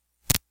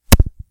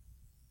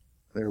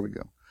There we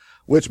go.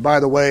 Which, by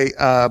the way,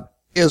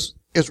 is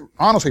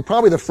honestly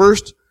probably the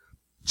first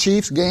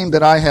Chiefs game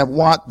that I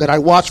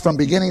watched from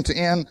beginning to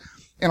end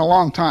in a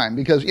long time,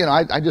 because,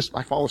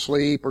 I fall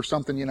asleep or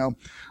something,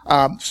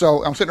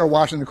 so I'm sitting there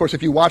watching. Of course,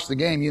 if you watch the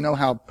game, you know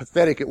how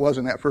pathetic it was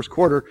in that first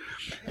quarter.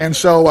 And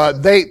so,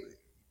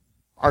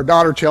 our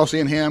daughter Chelsea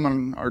and him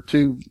and our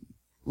two,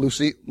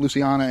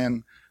 Luciana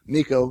and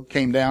Nico,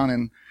 came down,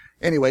 and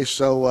anyway,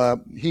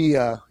 so, he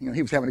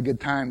was having a good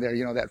time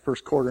there, that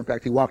first quarter. In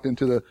fact, he walked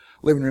into the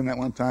living room at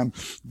one time,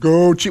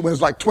 go Chiefs, when it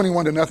was like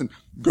 21-0,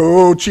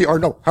 go Chiefs, or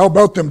no, how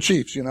about them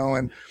Chiefs,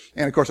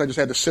 and of course I just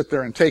had to sit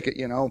there and take it,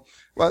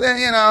 Well then,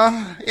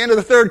 end of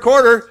the third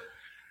quarter,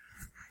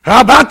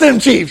 how about them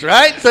Chiefs,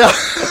 right?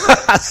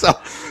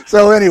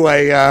 So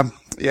anyway,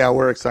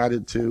 we're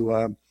excited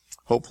to,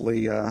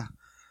 hopefully,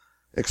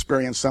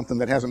 experience something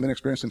that hasn't been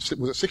experienced in,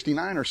 was it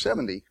 69 or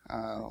 70,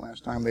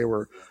 last time they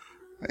were,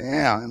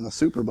 in the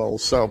Super Bowl.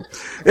 So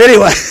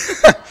anyway,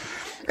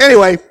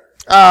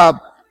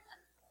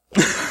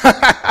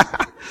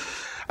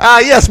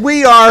 yes,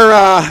 we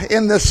are,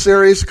 in this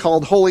series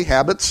called Holy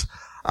Habits,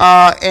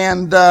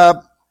 and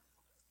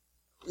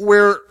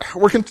we're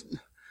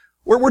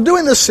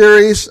doing this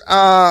series,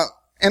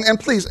 and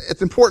please,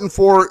 it's important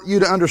for you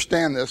to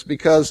understand this,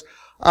 because,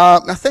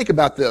 now think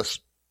about this.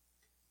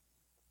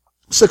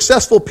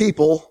 Successful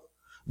people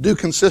do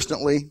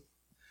consistently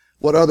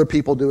what other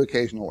people do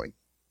occasionally.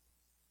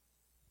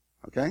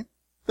 Okay?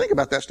 Think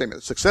about that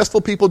statement.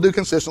 Successful people do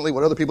consistently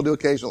what other people do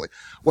occasionally.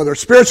 Whether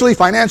spiritually,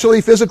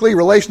 financially, physically,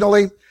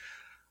 relationally.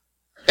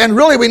 And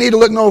really we need to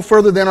look no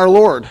further than our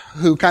Lord,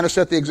 who kind of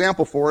set the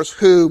example for us,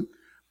 who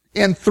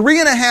in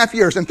 3.5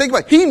 years, and think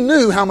about it, he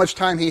knew how much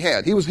time he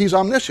had. He's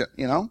omniscient,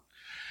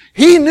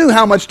 He knew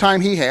how much time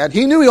he had.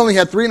 He knew he only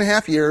had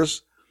 3.5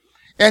 years,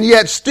 and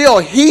yet still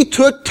he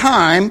took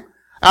time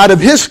out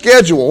of his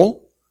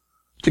schedule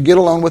to get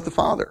alone with the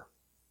Father.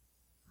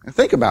 And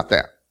think about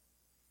that.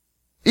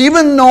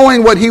 Even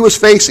knowing what he was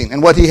facing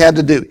and what he had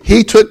to do,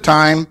 he took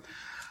time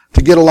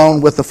to get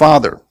alone with the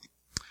Father.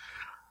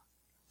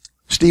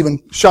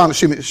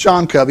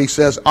 Sean Covey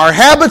says, our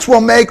habits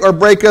will make or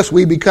break us.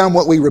 We become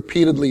what we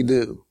repeatedly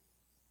do.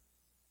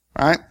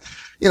 Right?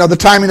 The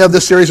timing of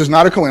this series is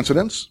not a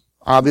coincidence,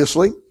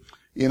 obviously.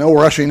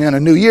 We're ushering in a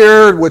new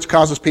year, which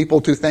causes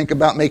people to think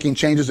about making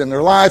changes in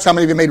their lives. How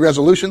many of you made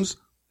resolutions?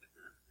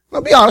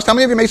 Well, be honest. How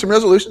many of you made some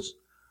resolutions?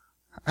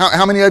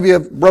 How many of you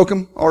have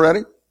broken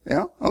already?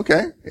 Yeah?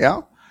 Okay.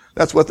 Yeah.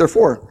 That's what they're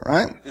for,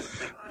 right?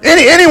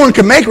 Anyone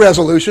can make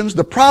resolutions.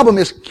 The problem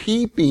is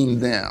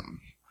keeping them.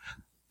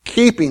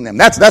 Keeping them.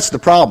 That's the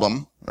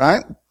problem,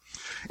 right?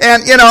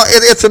 And,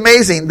 it's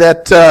amazing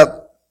that,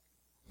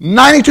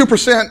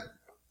 92%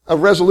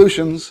 of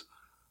resolutions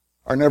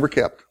are never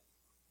kept.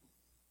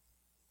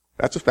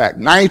 That's a fact.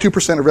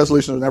 92% of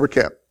resolutions are never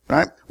kept,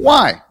 right?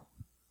 Why?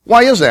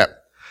 Why is that?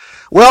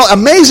 Well,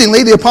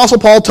 amazingly, the Apostle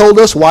Paul told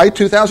us why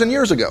 2,000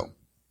 years ago.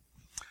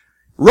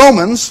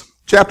 Romans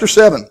chapter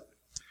 7.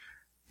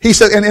 He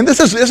said, and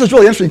this is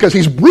really interesting because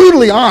he's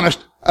brutally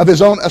honest of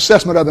his own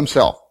assessment of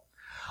himself.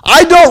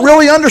 I don't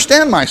really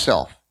understand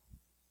myself.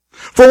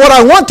 For what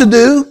I want to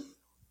do,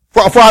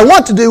 for I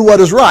want to do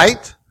what is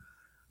right,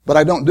 but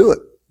I don't do it.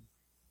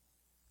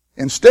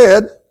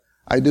 Instead,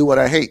 I do what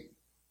I hate.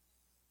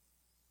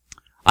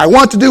 I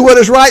want to do what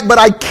is right, but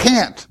I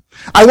can't.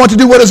 I want to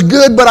do what is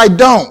good, but I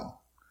don't.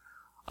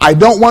 I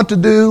don't want to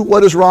do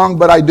what is wrong,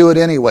 but I do it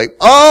anyway.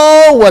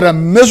 Oh, what a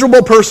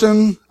miserable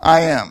person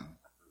I am.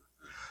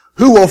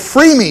 Who will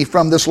free me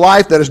from this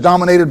life that is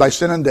dominated by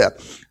sin and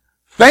death?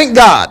 Thank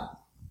God.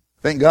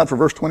 Thank God for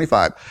verse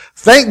 25.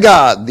 Thank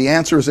God the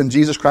answer is in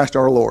Jesus Christ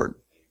our Lord.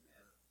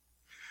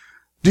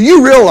 Do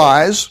you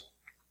realize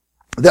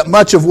that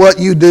much of what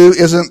you do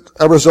isn't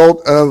a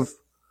result of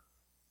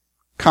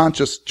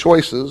conscious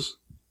choices,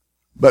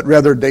 but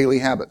rather daily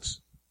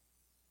habits?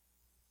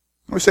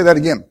 Let me say that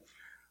again.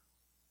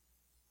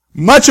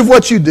 Much of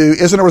what you do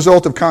isn't a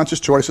result of conscious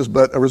choices,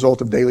 but a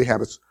result of daily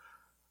habits.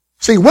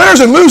 See,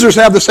 winners and losers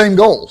have the same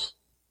goals.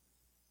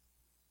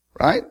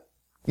 Right?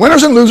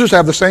 Winners and losers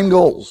have the same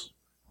goals.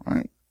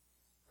 Right?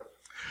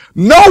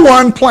 No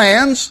one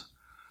plans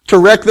to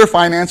wreck their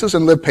finances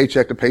and live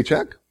paycheck to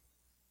paycheck.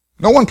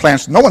 No one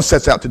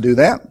sets out to do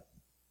that.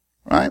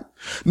 Right?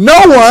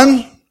 No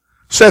one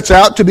sets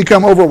out to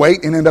become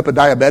overweight and end up a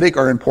diabetic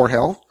or in poor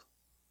health.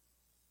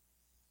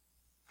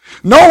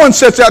 No one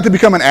sets out to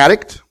become an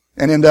addict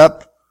and end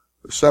up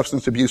with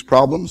substance abuse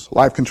problems,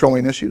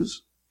 life-controlling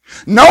issues.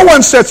 No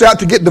one sets out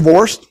to get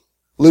divorced,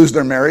 lose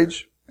their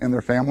marriage and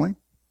their family.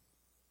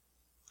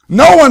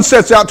 No one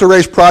sets out to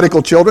raise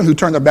prodigal children who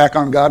turn their back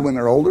on God when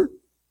they're older.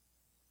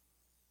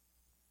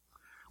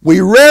 We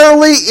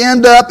rarely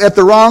end up at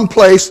the wrong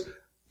place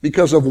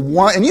because of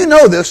one, and you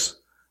know this,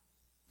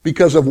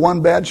 because of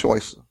one bad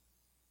choice.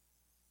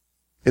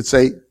 It's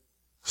a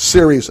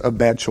series of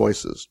bad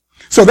choices.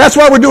 So that's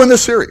why we're doing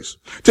this series.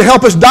 To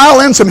help us dial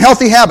in some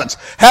healthy habits.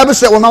 Habits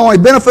that will not only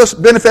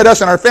benefit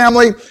us and our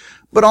family,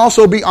 but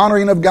also be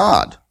honoring of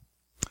God.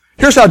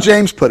 Here's how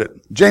James put it.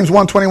 James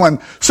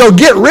 1:21. So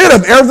get rid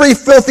of every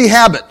filthy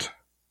habit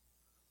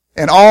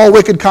and all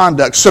wicked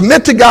conduct.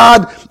 Submit to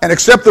God and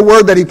accept the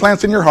word that he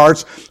plants in your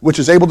hearts, which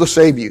is able to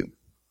save you.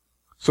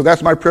 So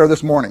that's my prayer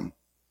this morning,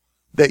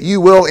 that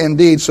you will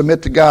indeed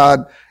submit to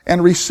God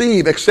and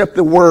accept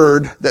the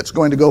word that's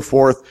going to go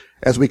forth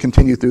as we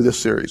continue through this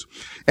series.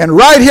 And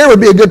right here would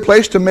be a good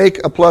place to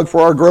make a plug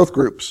for our growth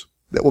groups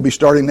that will be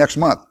starting next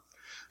month.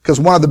 Because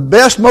one of the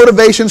best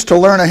motivations to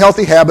learn a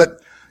healthy habit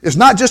is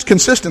not just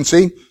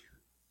consistency,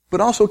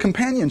 but also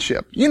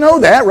companionship. You know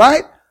that,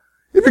 right?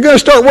 If you're going to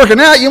start working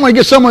out, you want to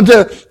get someone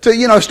to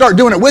start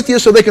doing it with you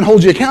so they can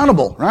hold you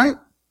accountable, right?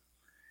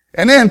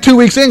 And then 2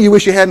 weeks in, you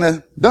wish you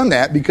hadn't done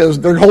that because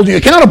they're holding you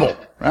accountable,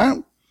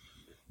 right?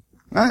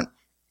 Right?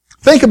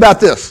 Think about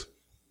this.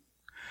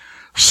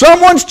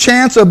 Someone's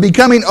chance of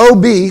becoming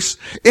obese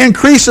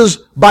increases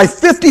by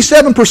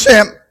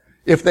 57%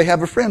 if they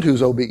have a friend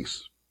who's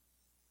obese.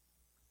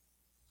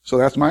 So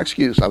that's my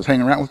excuse. I was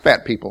hanging around with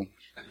fat people.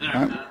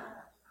 Right?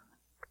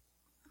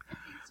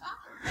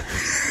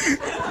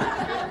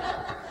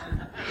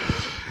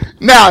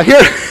 Now,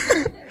 here's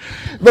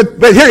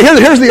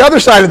the other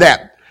side of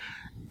that.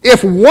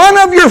 If one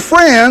of your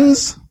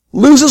friends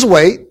loses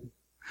weight,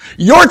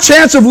 your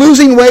chance of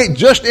losing weight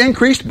just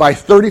increased by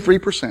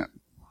 33%.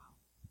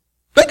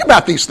 Think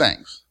about these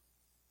things.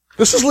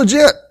 This is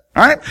legit.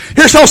 All right?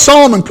 Here's how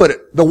Solomon put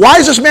it. The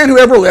wisest man who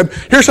ever lived,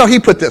 here's how he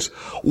put this.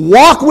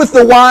 Walk with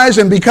the wise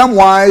and become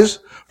wise,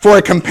 for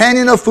a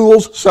companion of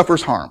fools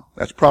suffers harm.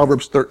 That's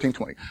Proverbs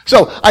 13:20.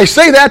 So I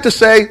say that to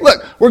say,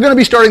 look, we're going to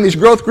be starting these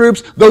growth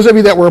groups. Those of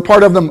you that were a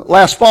part of them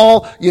last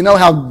fall, you know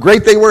how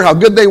great they were, how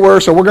good they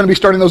were. So we're going to be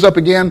starting those up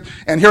again.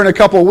 And here in a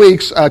couple of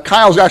weeks,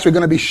 Kyle's actually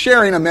going to be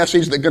sharing a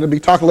message that's going to be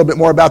talking a little bit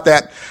more about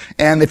that.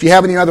 And if you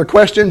have any other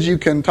questions, you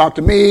can talk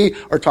to me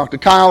or talk to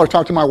Kyle or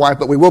talk to my wife.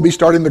 But we will be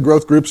starting the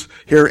growth groups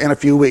here in a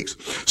few weeks.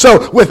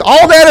 So with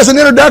all that as an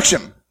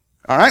introduction,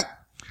 all right?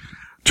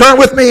 Turn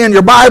with me in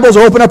your Bibles,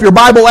 or open up your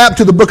Bible app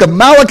to the book of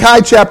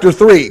Malachi chapter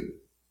 3.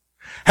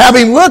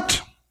 Having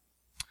looked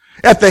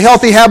at the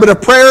healthy habit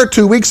of prayer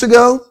 2 weeks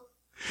ago,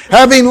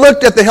 having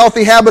looked at the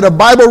healthy habit of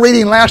Bible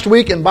reading last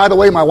week, and by the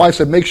way, my wife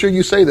said, make sure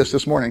you say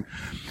this morning.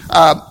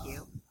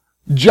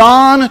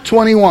 John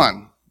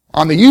 21.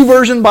 On the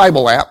YouVersion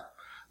Bible app,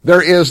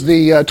 there is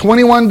the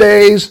 21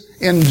 days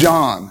in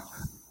John.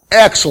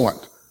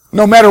 Excellent.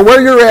 No matter where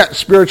you're at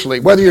spiritually,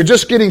 whether you're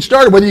just getting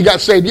started, whether you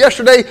got saved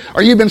yesterday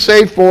or you've been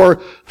saved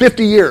for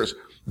 50 years,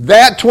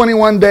 that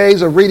 21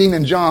 days of reading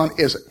in John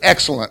is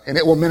excellent and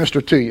it will minister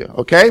to you,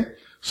 okay?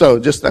 So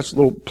just that's a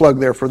little plug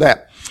there for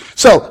that.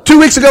 So 2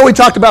 weeks ago we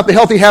talked about the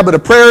healthy habit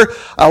of prayer.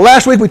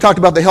 Last week we talked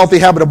about the healthy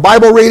habit of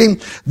Bible reading.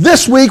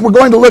 This week we're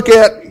going to look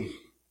at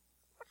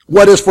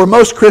what is for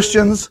most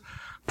Christians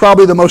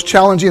probably the most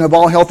challenging of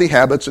all healthy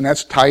habits, and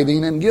that's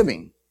tithing and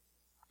giving.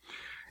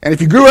 And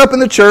if you grew up in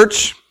the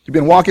church, you've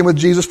been walking with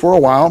Jesus for a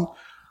while,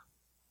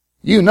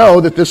 you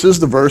know that this is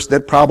the verse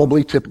that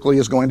probably typically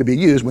is going to be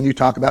used when you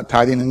talk about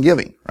tithing and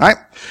giving, right?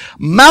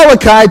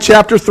 Malachi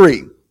chapter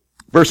 3,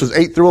 verses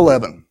 8 through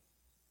 11.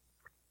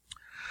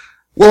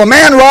 Will a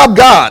man rob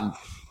God?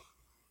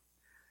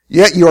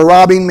 Yet you are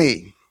robbing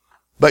me.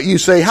 But you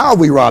say, how have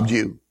we robbed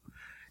you?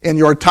 In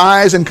your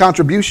tithes and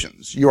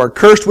contributions. You are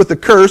cursed with the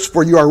curse,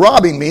 for you are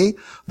robbing me,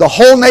 the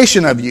whole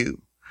nation of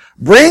you.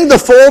 Bring the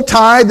full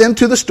tithe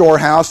into the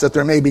storehouse, that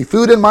there may be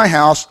food in my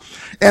house,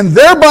 and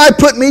thereby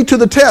put me to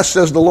the test,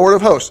 says the Lord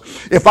of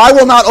hosts. If I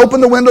will not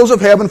open the windows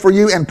of heaven for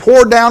you and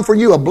pour down for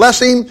you a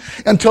blessing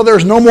until there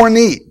is no more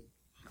need.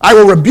 I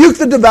will rebuke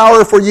the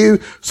devourer for you,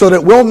 so that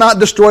it will not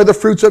destroy the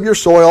fruits of your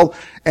soil,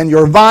 and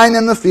your vine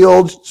in the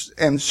field,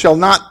 and shall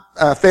not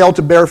fail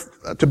to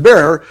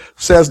bear,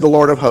 says the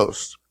Lord of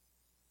hosts.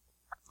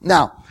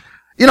 Now,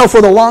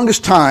 for the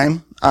longest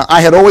time,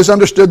 I had always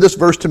understood this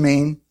verse to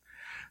mean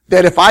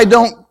that if I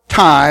don't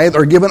tithe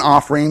or give an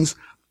offerings,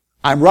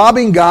 I'm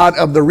robbing God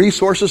of the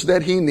resources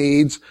that He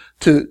needs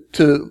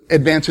to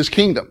advance His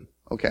kingdom.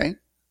 Okay?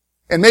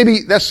 And maybe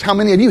that's how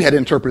many of you had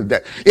interpreted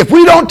that. If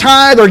we don't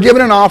tithe or give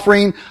an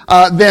offering,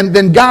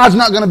 then God's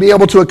not going to be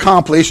able to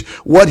accomplish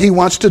what He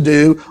wants to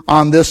do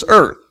on this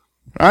earth.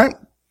 Right?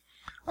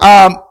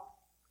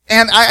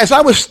 As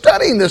I was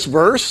studying this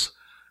verse,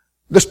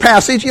 this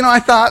passage, I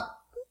thought,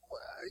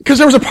 because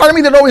there was a part of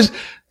me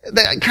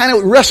that kind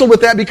of wrestled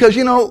with that because,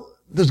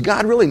 does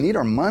God really need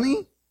our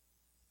money?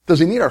 Does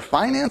He need our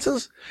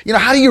finances?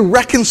 How do you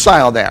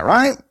reconcile that,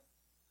 right?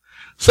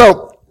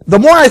 So, the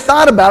more I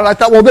thought about it, I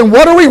thought, well, then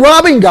what are we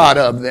robbing God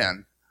of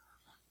then?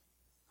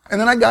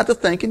 And then I got to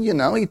thinking,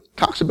 He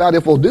talks about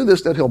if we'll do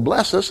this, that He'll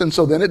bless us. And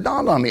so then it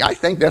dawned on me, I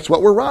think that's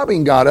what we're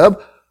robbing God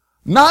of.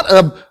 Not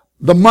of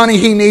the money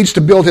He needs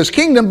to build His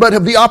kingdom, but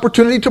of the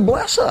opportunity to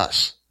bless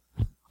us.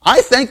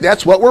 I think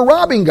that's what we're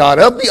robbing God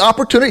of, the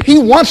opportunity. He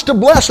wants to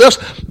bless us,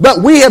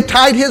 but we have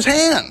tied His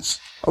hands.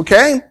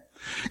 Okay?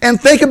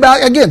 And think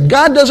about, again,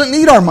 God doesn't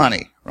need our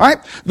money, right?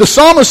 The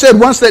psalmist said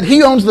once that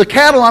He owns the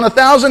cattle on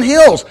 1,000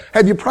 hills.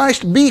 Have you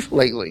priced beef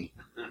lately?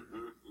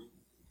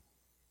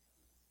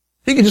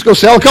 He could just go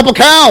sell a couple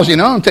cows,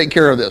 and take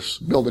care of this,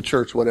 build a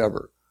church,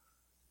 whatever.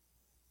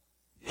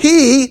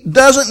 He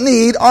doesn't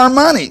need our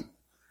money.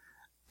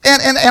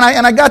 And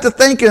I got to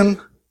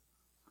thinking,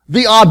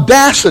 The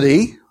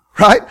audacity,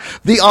 right?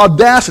 The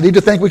audacity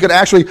to think we could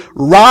actually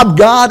rob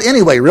God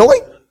anyway, really?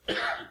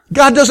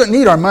 God doesn't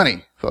need our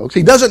money, folks.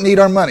 He doesn't need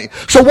our money.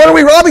 So what are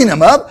we robbing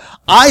him of?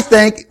 I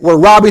think we're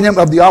robbing him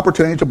of the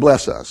opportunity to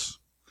bless us.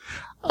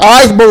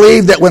 I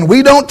believe that when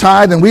we don't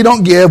tithe and we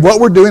don't give, what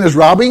we're doing is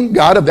robbing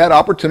God of that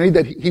opportunity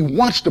that he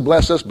wants to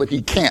bless us, but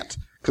he can't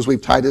because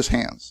we've tied his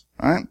hands,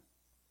 right?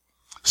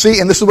 See,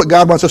 and this is what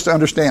God wants us to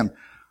understand.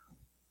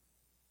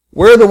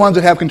 We're the ones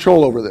that have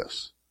control over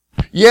this.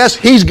 Yes,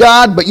 he's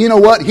God, but you know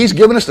what? He's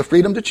given us the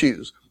freedom to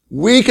choose.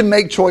 We can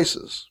make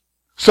choices.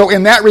 So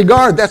in that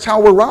regard, that's how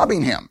we're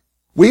robbing him.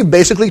 We've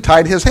basically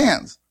tied his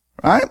hands,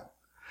 right?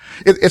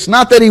 It's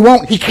not that he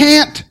won't, he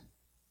can't.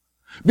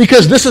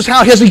 Because this is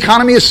how his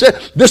economy is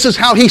set. This is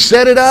how he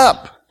set it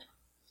up.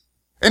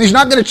 And he's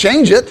not going to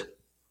change it.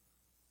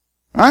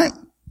 Right?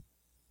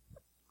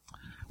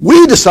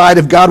 We decide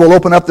if God will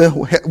open up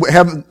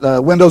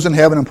the windows in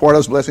heaven and pour out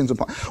his blessings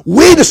upon.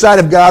 We decide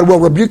if God will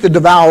rebuke the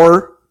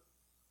devourer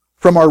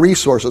from our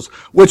resources.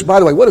 Which,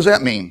 by the way, what does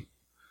that mean?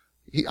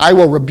 I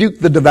will rebuke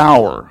the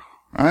devourer.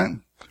 Right?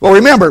 Well,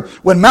 remember,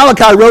 when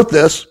Malachi wrote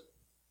this,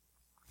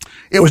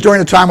 it was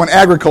during a time when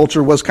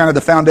agriculture was kind of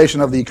the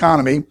foundation of the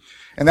economy.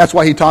 And that's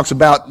why he talks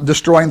about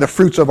destroying the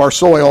fruits of our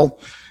soil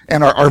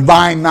and our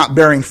vine not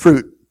bearing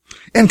fruit.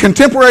 In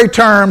contemporary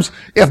terms,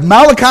 if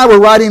Malachi were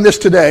writing this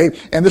today,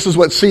 and this is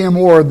what C.M.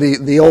 Moore,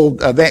 the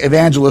old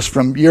evangelist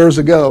from years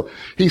ago,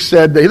 he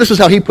said, this is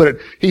how he put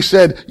it. He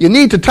said, you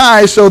need to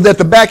tithe so that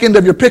the back end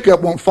of your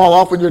pickup won't fall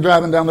off when you're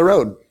driving down the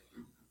road.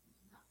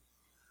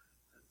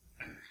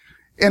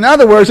 In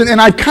other words, and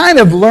I've kind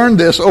of learned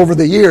this over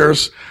the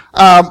years,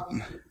 by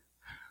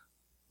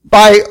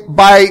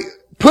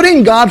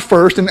putting God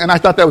first, and I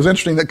thought that was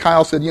interesting that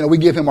Kyle said, we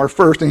give him our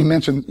first, and he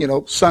mentioned,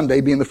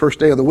 Sunday being the first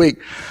day of the week.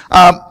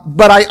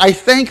 But I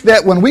think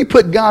that when we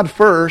put God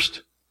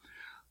first,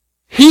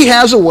 he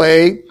has a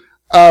way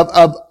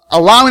of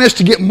allowing us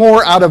to get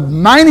more out of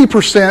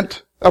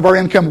 90% of our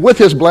income with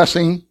his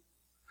blessing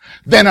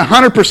than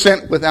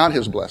 100% without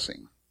his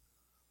blessing.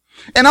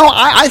 And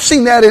I've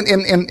seen that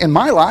in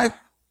my life.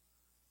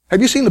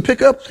 Have you seen the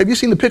pickups? Have you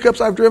seen the pickups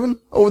I've driven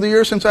over the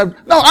years since No,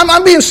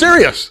 I'm being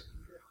serious.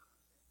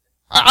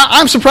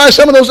 I'm surprised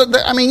some of those,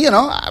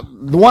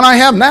 the one I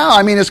have now,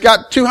 it's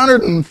got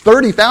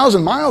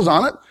 230,000 miles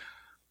on it.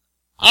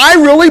 I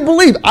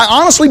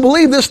honestly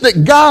believe this,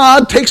 that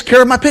God takes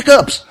care of my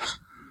pickups.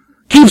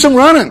 Keeps them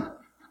running.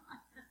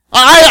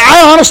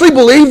 I honestly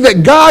believe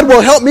that God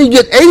will help me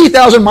get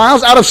 80,000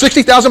 miles out of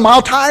 60,000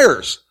 mile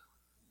tires.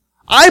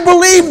 I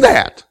believe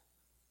that.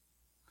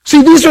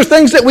 See, these are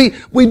things that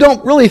we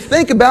don't really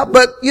think about,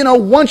 but,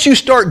 once you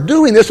start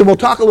doing this, and we'll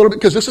talk a little bit,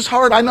 because this is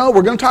hard, I know,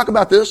 we're going to talk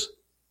about this.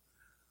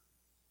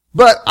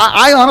 But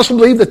I honestly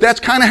believe that that's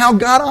kind of how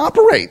God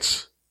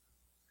operates.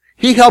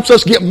 He helps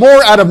us get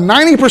more out of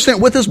 90%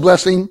 with his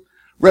blessing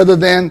rather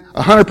than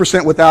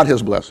 100% without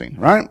his blessing,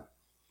 right?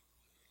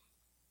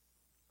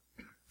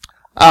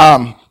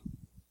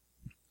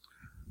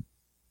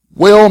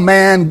 Will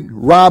man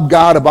rob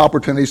God of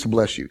opportunities to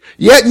bless you?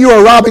 Yet you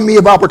are robbing me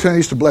of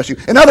opportunities to bless you.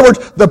 In other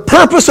words, the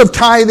purpose of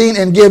tithing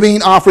and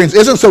giving offerings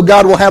isn't so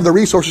God will have the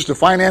resources to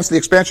finance the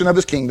expansion of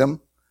his kingdom.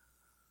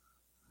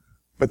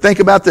 But think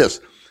about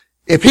this.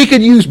 If he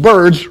could use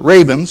birds,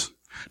 ravens,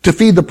 to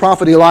feed the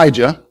prophet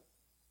Elijah,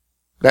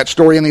 that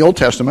story in the Old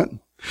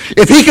Testament,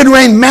 if he could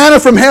rain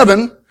manna from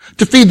heaven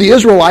to feed the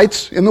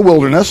Israelites in the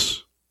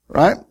wilderness,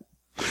 right?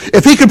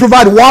 If he could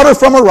provide water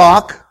from a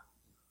rock,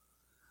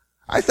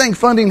 I think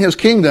funding his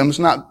kingdom's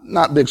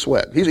not big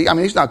sweat. He's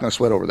not going to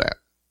sweat over that.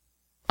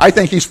 I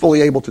think he's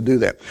fully able to do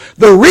that.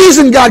 The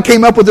reason God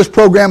came up with this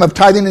program of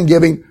tithing and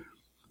giving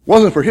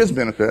wasn't for his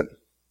benefit.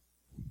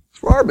 It's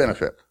for our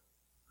benefit.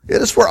 It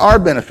is for our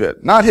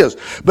benefit, not his.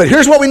 But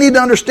here's what we need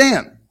to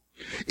understand.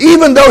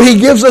 Even though he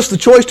gives us the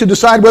choice to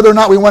decide whether or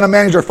not we want to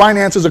manage our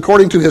finances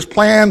according to his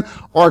plan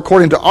or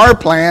according to our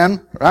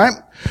plan, right?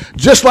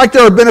 Just like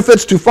there are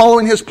benefits to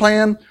following his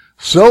plan,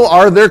 so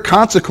are there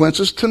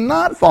consequences to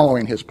not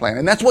following his plan.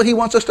 And that's what he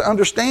wants us to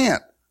understand.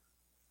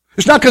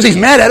 It's not because he's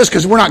mad at us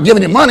because we're not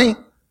giving him money.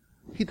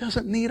 He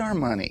doesn't need our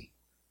money.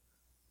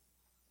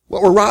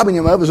 What we're robbing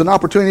him of is an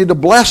opportunity to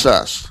bless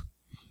us.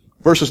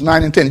 Verses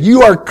 9 and 10.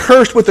 You are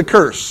cursed with a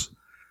curse,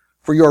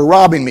 for you are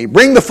robbing me.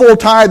 Bring the full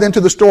tithe into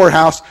the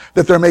storehouse,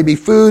 that there may be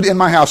food in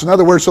my house. In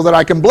other words, so that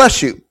I can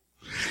bless you.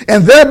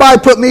 And thereby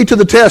put me to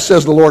the test,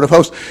 says the Lord of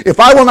hosts. If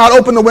I will not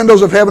open the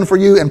windows of heaven for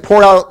you and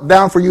pour out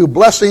down for you a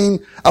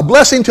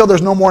blessing till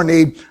there's no more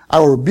need, I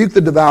will rebuke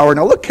the devourer.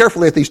 Now look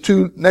carefully at these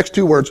next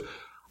two words.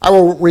 I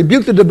will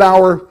rebuke the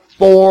devourer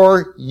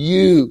for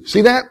you.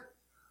 See that?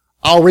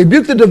 I'll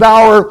rebuke the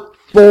devourer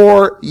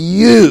for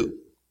you.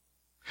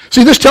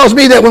 See, this tells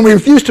me that when we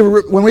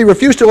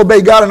refuse to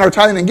obey God in our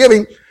tithing and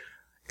giving,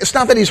 it's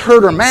not that he's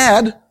hurt or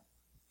mad.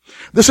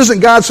 This isn't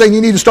God saying you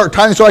need to start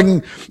tithing so I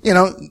can,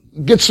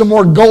 get some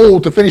more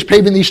gold to finish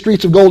paving these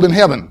streets of gold in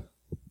heaven.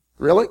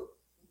 Really?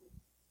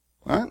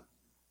 Right?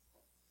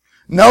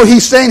 No,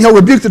 he's saying he'll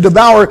rebuke the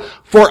devourer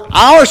for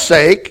our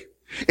sake.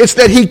 It's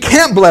that he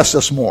can't bless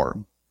us more.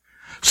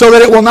 so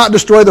that it will not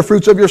destroy the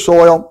fruits of your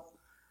soil,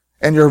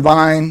 and your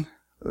vine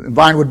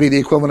would be the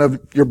equivalent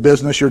of your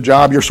business, your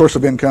job, your source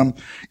of income,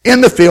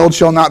 in the field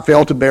shall not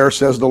fail to bear,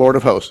 says the Lord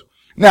of hosts.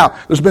 Now,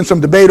 there's been some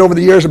debate over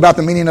the years about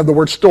the meaning of the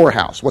word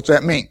storehouse. What's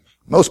that mean?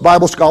 Most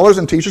Bible scholars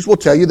and teachers will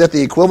tell you that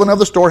the equivalent of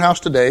the storehouse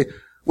today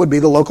would be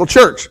the local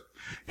church.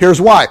 Here's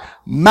why.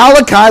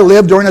 Malachi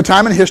lived during a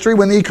time in history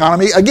when the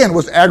economy, again,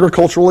 was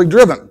agriculturally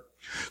driven.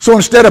 So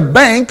instead of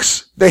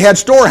banks, they had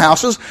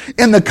storehouses.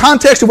 In the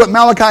context of what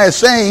Malachi is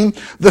saying,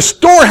 the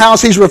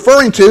storehouse he's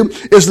referring to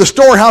is the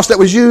storehouse that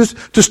was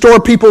used to store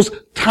people's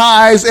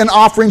tithes and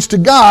offerings to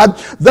God.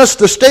 Thus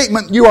the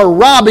statement, you are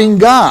robbing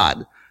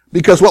God,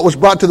 because what was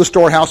brought to the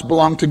storehouse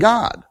belonged to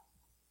God.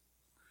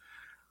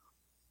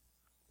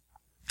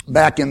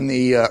 Back in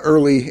the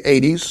early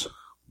 80s,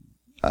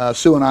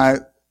 Sue and I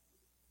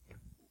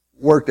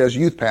worked as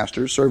youth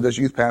pastors, served as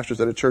youth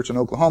pastors at a church in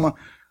Oklahoma.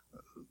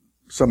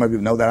 Some of you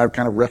know that. I've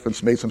kind of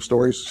referenced, made some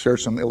stories, shared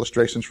some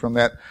illustrations from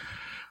that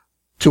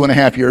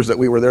 2.5 years that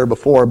we were there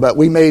before. But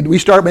we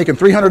started making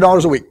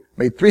 $300 a week.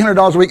 Made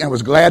 $300 a week and I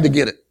was glad to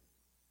get it.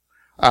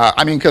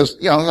 Cause,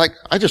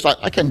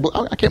 I can't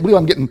believe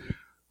I'm getting,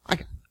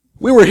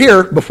 we were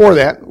here before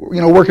that,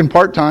 working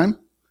part-time.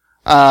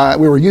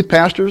 We were youth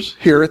pastors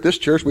here at this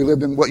church. We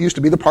lived in what used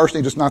to be the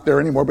parsonage. It's not there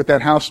anymore, but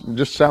that house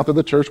just south of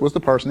the church was the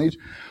parsonage.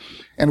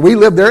 And we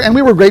lived there, and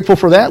we were grateful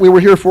for that. We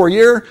were here for a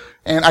year,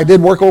 and I did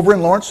work over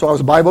in Lawrence, so I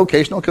was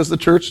bivocational because the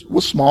church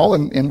was small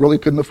and really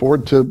couldn't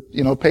afford to,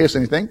 pay us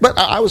anything. But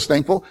I was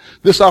thankful.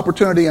 This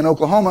opportunity in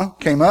Oklahoma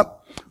came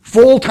up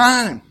full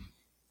time.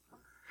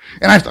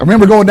 And I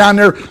remember going down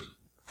there,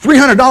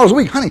 $300 a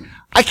week. Honey,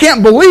 I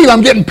can't believe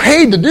I'm getting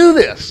paid to do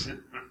this.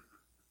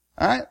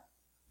 All right?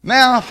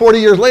 Now, 40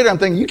 years later, I'm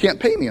thinking, you can't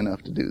pay me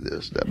enough to do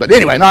this. But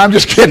anyway, no, I'm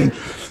just kidding.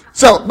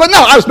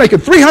 I was making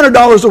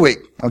 $300 a week.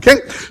 Okay?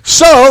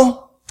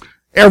 So,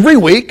 every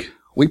week,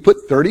 we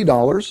put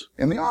 $30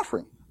 in the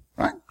offering.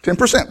 Right?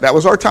 10%. That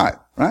was our tithe.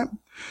 Right?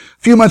 A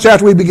few months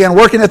after we began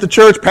working at the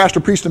church,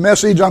 pastor preached a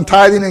message on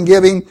tithing and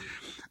giving.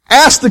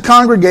 Asked the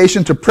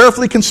congregation to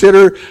prayerfully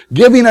consider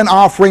giving an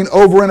offering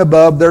over and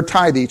above their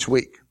tithe each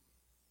week.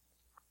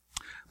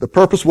 The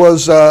purpose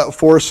was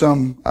for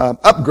some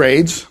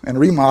upgrades and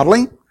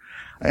remodeling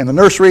in the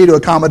nursery to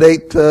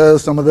accommodate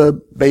some of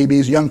the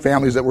babies, young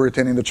families that were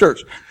attending the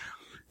church.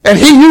 And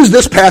he used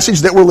this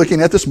passage that we're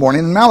looking at this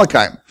morning in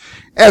Malachi.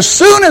 As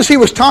soon as he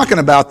was talking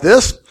about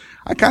this,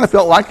 I kind of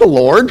felt like the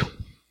Lord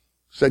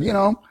said,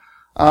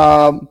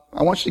 I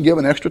want you to give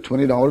an extra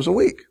 $20 a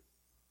week.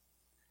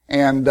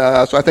 And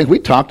so I think we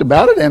talked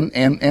about it,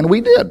 and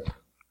we did.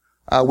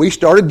 We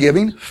started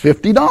giving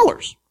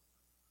 $50.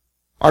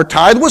 Our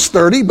tithe was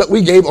 30, but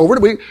we gave over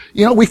to,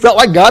 we felt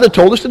like God had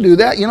told us to do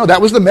that.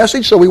 That was the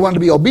message, so we wanted to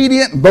be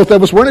obedient, and both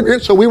of us were in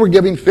agreement, so we were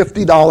giving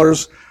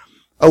 $50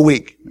 a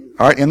week,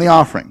 all right, in the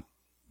offering.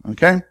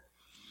 Okay?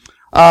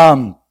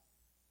 Fast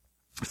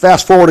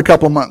forward a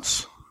couple of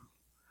months.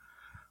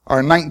 Our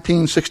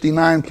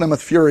 1969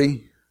 Plymouth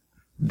Fury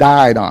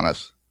died on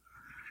us.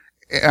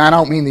 And I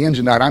don't mean the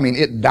engine died, I mean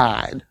it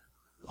died.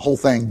 The whole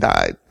thing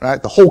died,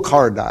 right? The whole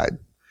car died.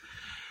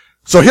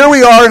 So here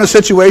we are in a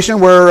situation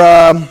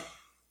where,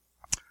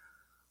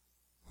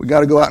 we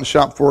got to go out and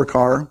shop for a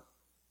car.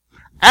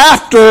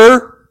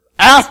 After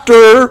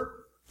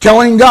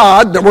telling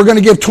God that we're going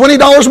to give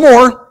 $20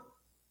 more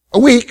a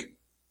week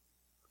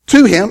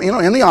to Him,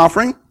 in the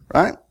offering,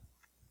 right?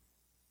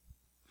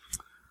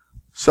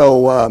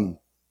 So,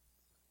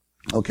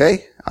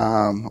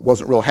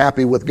 wasn't real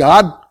happy with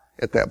God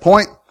at that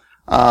point.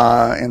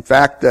 In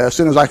fact, as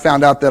soon as I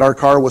found out that our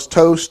car was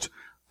toast,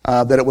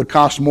 that it would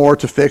cost more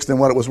to fix than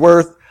what it was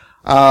worth,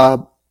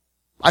 I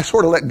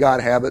sort of let God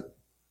have it.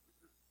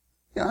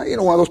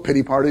 One of those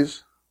pity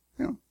parties.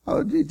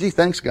 Gee,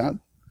 thanks, God.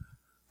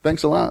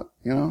 Thanks a lot,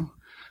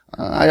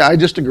 I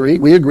just agree.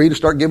 We agreed to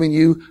start giving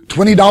you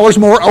 $20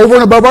 more over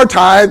and above our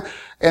tithe,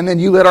 and then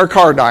you let our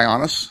car die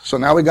on us. So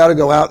now we got to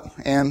go out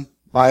and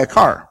buy a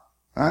car,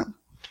 right?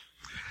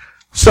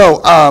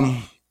 So,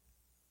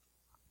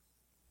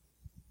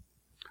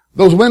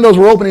 those windows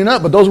were opening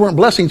up, but those weren't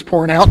blessings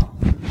pouring out.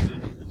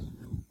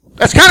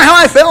 That's kind of how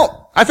I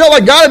felt. I felt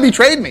like God had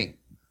betrayed me.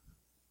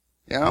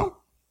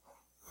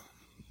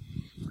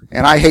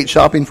 And I hate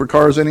shopping for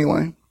cars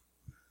anyway.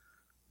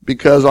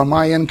 Because on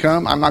my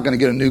income, I'm not going to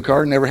get a new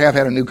car. Never have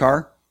had a new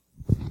car.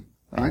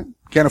 Right?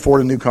 Can't afford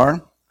a new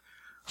car.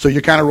 So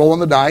you're kind of rolling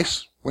the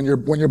dice.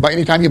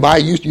 Anytime you buy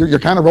used, you're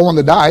kind of rolling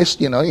the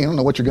dice. You don't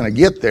know what you're going to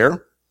get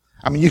there.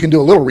 I mean, you can do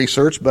a little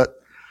research, but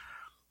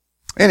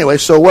anyway,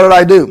 so what did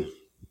I do?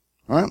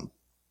 All right.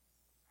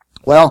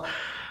 Well,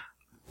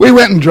 we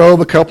went and drove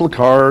a couple of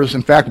cars.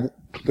 In fact,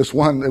 this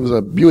one, it was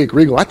a Buick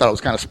Regal. I thought it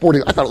was kind of sporty.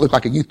 I thought it looked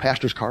like a youth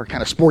pastor's car,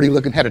 kind of sporty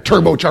looking, had a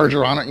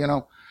turbocharger on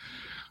it,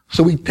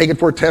 So we take it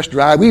for a test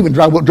drive. We even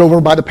drove over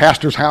by the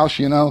pastor's house,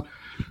 Yeah,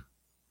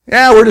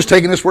 we're just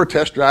taking this for a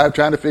test drive,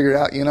 trying to figure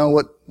out,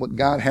 what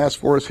God has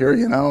for us here,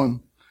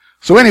 And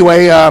so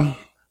anyway,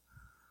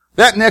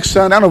 that next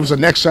Sunday, I don't know if it was the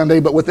next Sunday,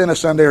 but within a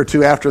Sunday or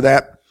two after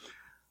that,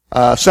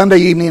 Sunday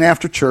evening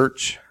after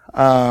church,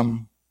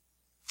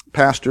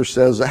 pastor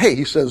says, hey,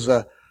 he says,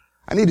 I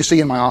need to see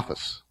you in my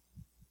office.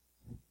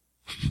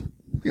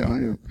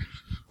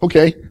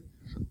 Okay.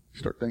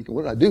 Start thinking,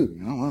 what did I do?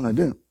 What did I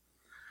do?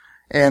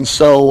 And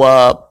so,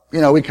 I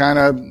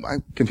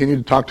continued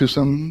to talk to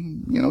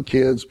some,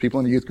 kids, people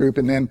in the youth group,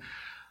 and then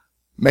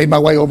made my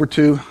way over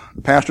to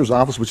the pastor's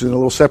office, which is in a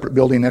little separate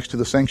building next to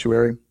the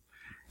sanctuary.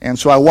 And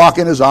so I walk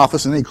in his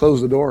office, and he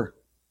closed the door.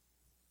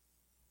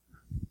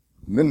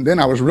 Then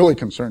I was really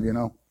concerned,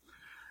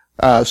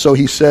 So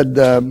he said,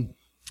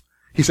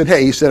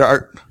 hey,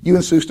 are you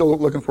and Sue still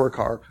looking for a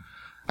car?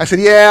 I said,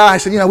 yeah. I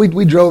said,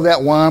 we drove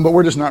that one, but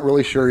we're just not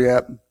really sure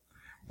yet.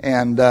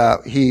 And,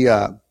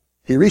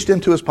 he reached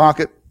into his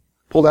pocket,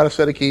 pulled out a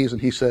set of keys,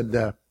 and he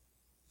said,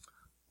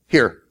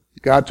 here,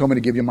 God told me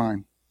to give you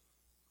mine.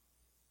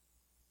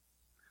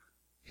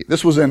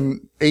 This was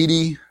in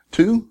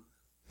 82,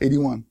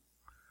 81.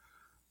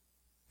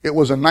 It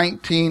was a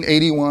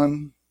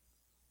 1981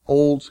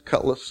 Olds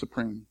Cutlass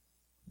Supreme,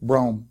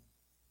 Brougham.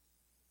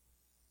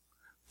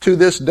 To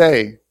this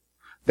day,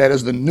 that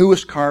is the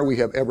newest car we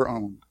have ever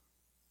owned.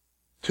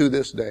 To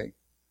this day.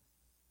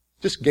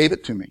 Just gave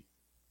it to me.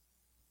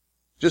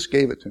 Just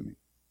gave it to me.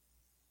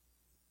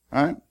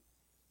 All right?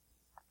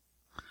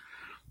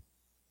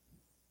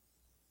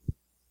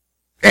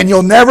 And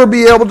you'll never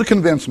be able to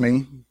convince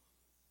me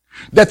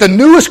that the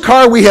newest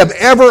car we have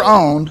ever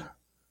owned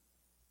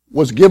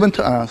was given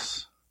to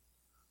us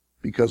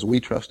because we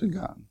trusted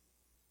God.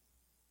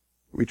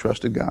 We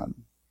trusted God.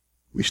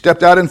 We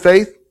stepped out in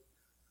faith.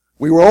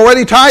 We were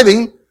already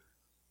tithing,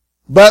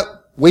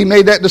 but we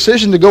made that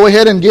decision to go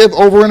ahead and give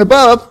over and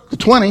above the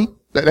 20,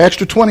 that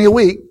extra 20 a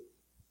week.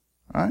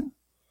 All right?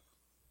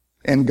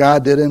 And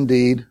God did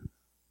indeed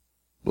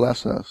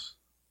bless us.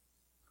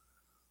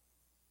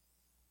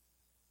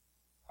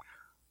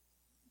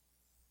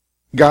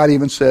 God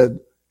even said,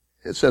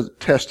 it says,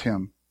 test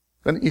him.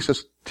 Then he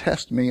says,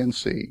 test me and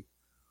see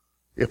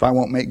if I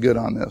won't make good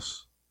on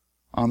this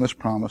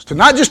promise. To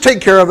not just take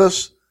care of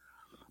us,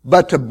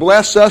 but to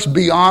bless us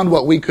beyond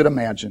what we could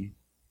imagine.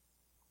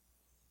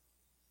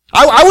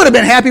 I would have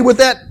been happy with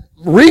that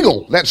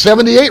Regal, that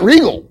 78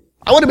 Regal.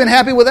 I would have been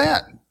happy with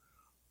that.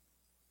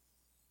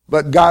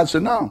 But God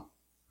said, no,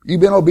 you've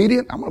been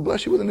obedient, I'm going to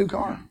bless you with a new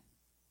car.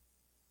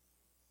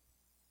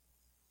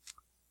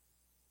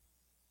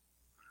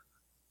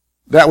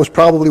 That was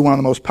probably one of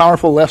the most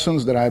powerful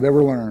lessons that I've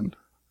ever learned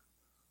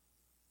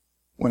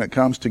when it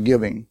comes to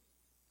giving.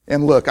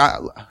 And look,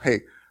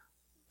 hey,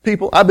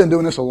 people, I've been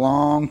doing this a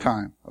long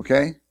time,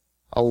 okay?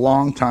 A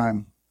long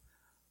time.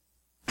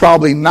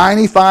 Probably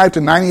 95 to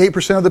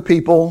 98% of the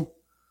people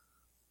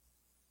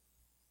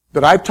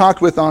that I've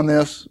talked with on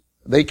this,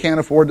 they can't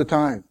afford to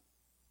tithe.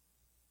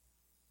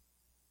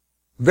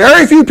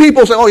 Very few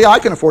people say, oh yeah, I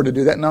can afford to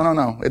do that.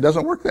 No. It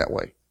doesn't work that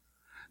way.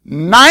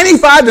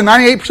 95 to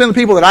 98% of the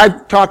people that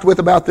I've talked with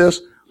about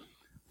this,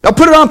 they'll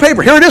put it on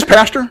paper. Here it is,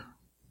 Pastor.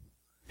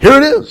 Here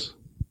it is.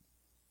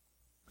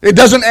 It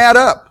doesn't add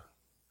up.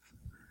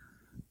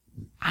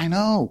 I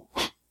know.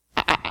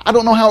 I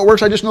don't know how it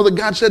works. I just know that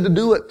God said to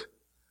do it.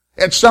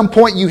 At some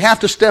point, you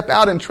have to step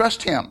out and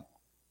trust Him.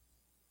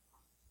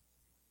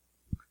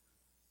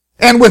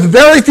 And with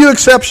very few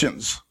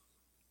exceptions,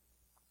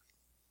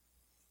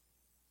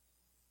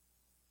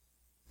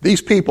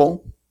 these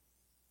people,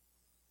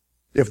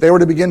 if they were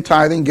to begin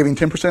tithing, giving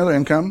 10% of their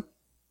income,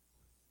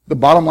 the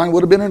bottom line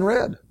would have been in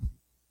red.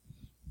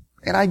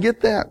 And I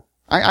get that.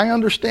 I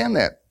understand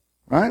that.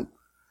 Right?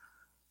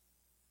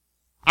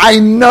 I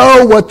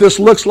know what this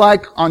looks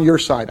like on your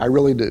side. I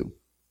really do.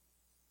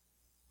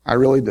 I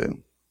really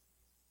do.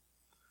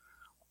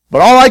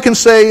 But all I can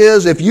say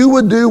is, if you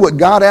would do what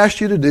God asked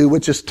you to do,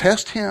 which is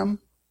test Him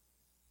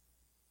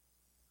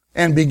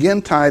and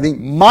begin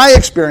tithing, my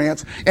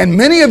experience, and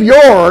many of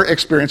your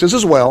experiences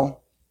as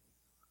well,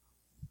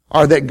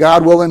 are that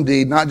God will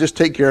indeed not just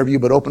take care of you,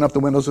 but open up the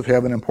windows of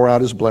heaven and pour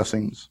out His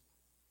blessings.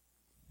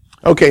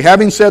 Okay,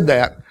 having said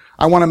that,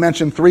 I want to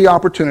mention 3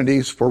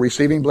 opportunities for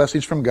receiving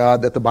blessings from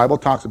God that the Bible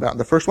talks about.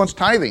 The first one's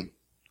tithing.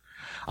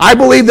 I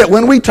believe that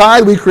when we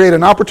tithe, we create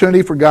an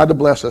opportunity for God to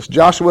bless us.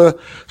 Joshua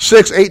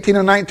 6:18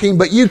 and 19.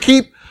 But you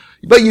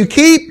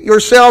keep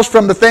yourselves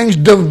from the things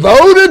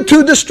devoted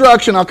to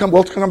destruction.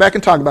 We'll come back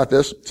and talk about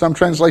this. Some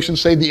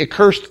translations say the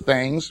accursed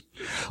things.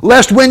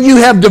 Lest when you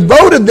have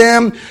devoted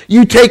them,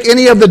 you take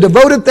any of the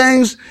devoted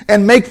things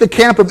and make the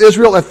camp of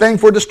Israel a thing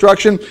for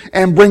destruction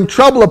and bring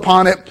trouble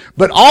upon it.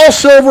 But all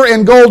silver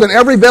and gold and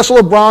every vessel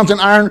of bronze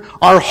and iron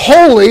are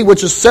holy,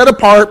 which is set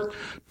apart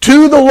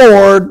to the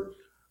Lord.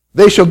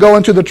 They shall go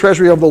into the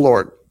treasury of the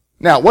Lord.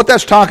 Now, what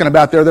that's talking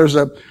about there,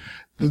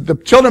 the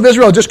children of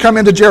Israel had just come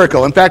into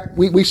Jericho. In fact,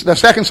 the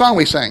second song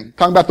we sang,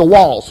 talking about the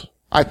walls.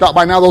 I thought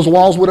by now those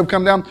walls would have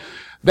come down.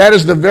 That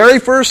is the very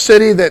first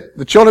city that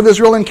the children of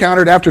Israel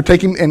encountered after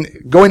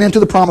going into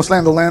the promised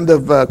land, the land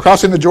of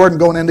crossing the Jordan,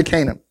 going into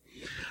Canaan.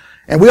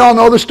 And we all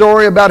know the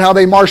story about how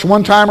they marched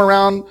one time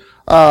around,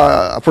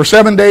 for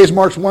 7 days,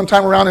 marched one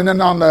time around, and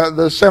then on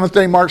the seventh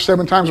day marched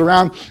 7 times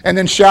around, and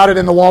then shouted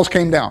and the walls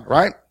came down,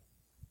 right?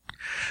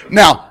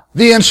 Now,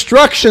 the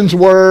instructions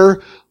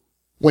were,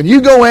 When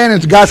you go in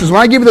and God says,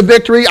 when I give you the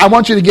victory, I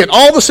want you to get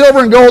all the silver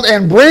and gold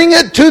and bring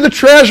it to the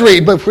treasury,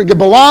 but it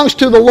belongs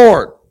to the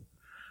Lord.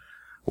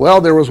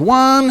 Well, there was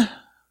one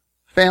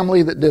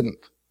family that didn't.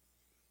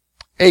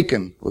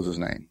 Achan was his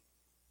name.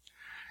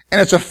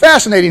 And it's a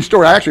fascinating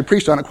story. I actually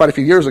preached on it quite a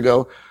few years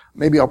ago.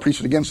 Maybe I'll preach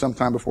it again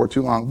sometime before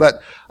too long. But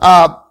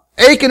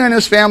Achan and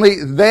his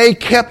family, they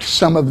kept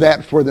some of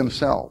that for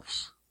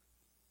themselves.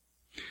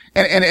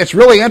 And it's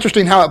really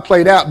interesting how it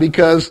played out,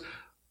 because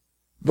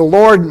the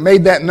Lord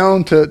made that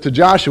known to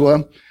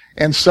Joshua.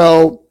 And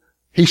so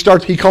he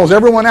calls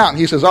everyone out and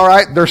he says, all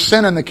right, there's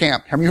sin in the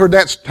camp. Have you heard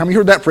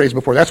that phrase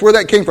before? That's where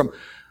that came from.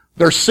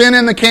 There's sin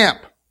in the camp.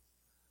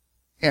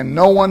 And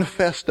no one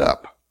fessed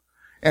up.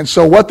 And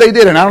so what they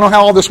did, and I don't know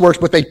how all this works,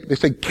 but they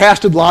say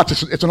casted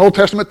lots. It's an Old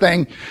Testament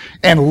thing.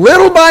 And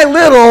little by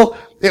little,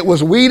 it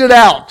was weeded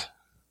out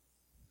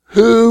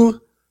who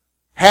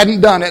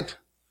hadn't done it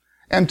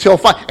until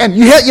and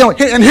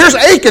and here's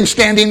Achan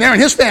standing there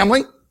and his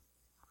family.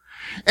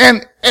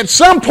 And at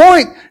some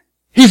point,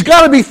 he's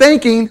got to be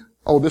thinking,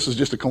 oh, this is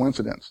just a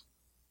coincidence.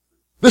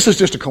 This is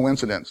just a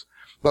coincidence.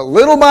 But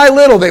little by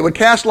little, they would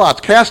cast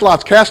lots.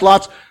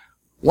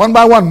 One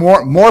by one,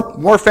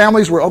 more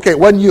families were, okay, it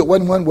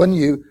wasn't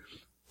you,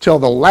 till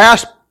the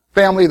last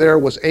family there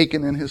was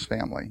Achan and his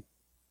family.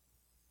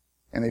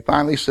 And they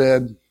finally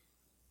said,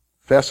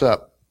 fess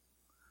up.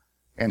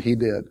 And he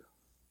did.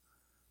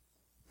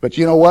 But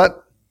you know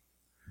what?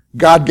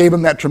 God gave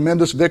him that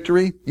tremendous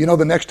victory. You know,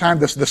 the next time,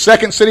 the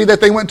second city that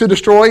they went to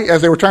destroy,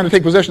 as they were trying to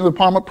take possession of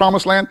the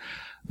promised land,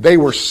 they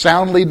were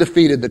soundly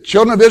defeated. The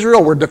children of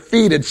Israel were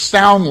defeated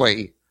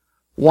soundly.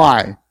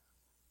 Why?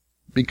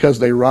 Because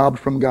they robbed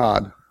from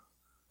God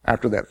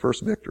after that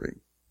first victory.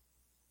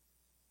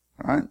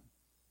 All right?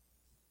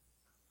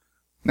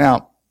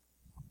 Now,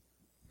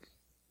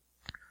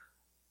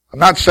 I'm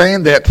not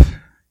saying that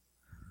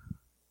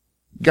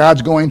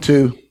God's going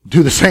to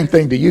do the same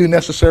thing to you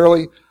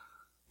necessarily,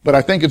 but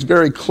I think it's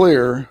very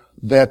clear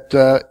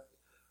that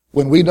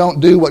when we don't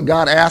do what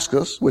God asks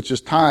us, which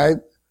is tithe,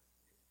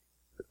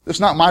 it's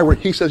not my word.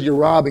 He says you're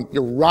robbing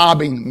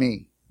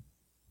me.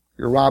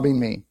 You're robbing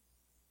me.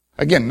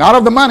 Again, not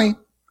of the money,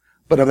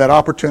 but of that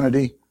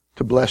opportunity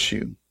to bless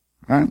you.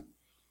 Right?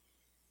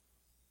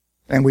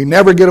 And we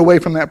never get away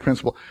from that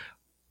principle.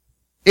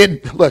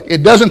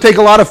 It doesn't take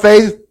a lot of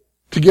faith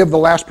to give the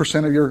last %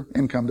 of your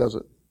income, does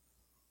it?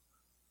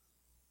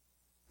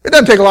 It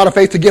doesn't take a lot of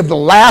faith to give the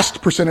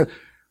last %.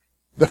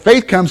 The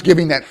faith comes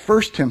giving that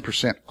first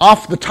 10%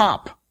 off the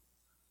top.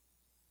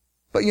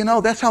 But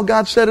that's how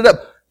God set it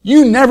up.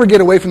 You never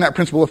get away from that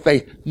principle of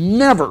faith.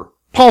 Never.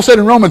 Paul said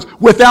in Romans,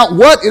 without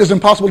what? It is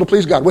impossible to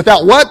please God.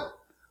 Without what?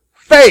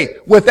 Faith.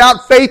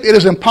 Without faith, it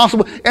is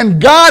impossible.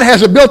 And God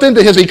has it built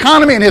into His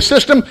economy and His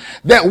system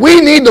that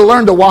we need to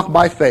learn to walk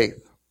by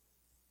faith.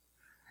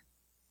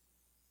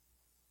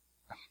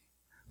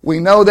 We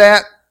know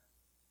that,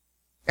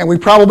 and we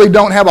probably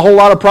don't have a whole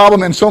lot of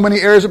problem in so many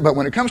areas, but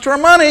when it comes to our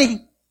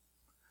money,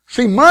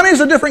 see, money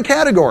is a different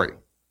category.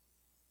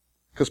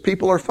 Because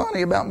people are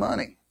funny about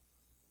money.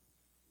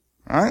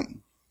 All right?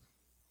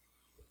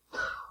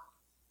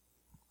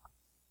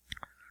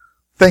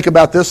 Think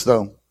about this,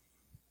 though.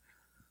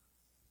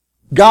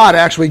 God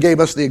actually gave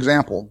us the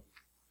example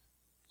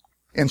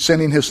in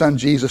sending His Son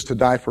Jesus to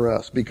die for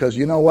us. Because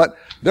you know what?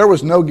 There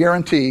was no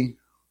guarantee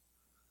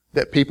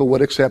that people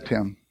would accept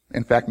Him.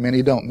 In fact,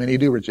 many don't. Many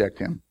do reject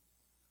Him.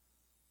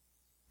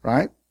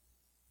 Right?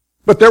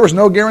 But there was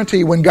no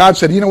guarantee when God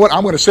said, you know what?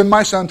 I'm going to send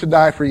my Son to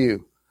die for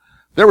you.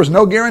 There was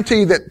no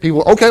guarantee that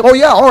people, okay, oh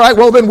yeah, all right,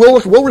 well then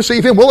we'll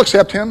receive Him, we'll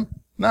accept Him.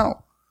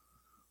 No.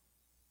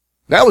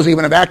 That was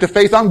even an act of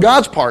faith on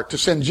God's part to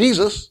send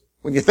Jesus,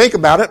 when you think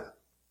about it.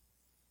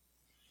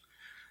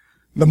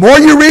 The more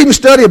you read and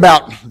study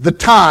about the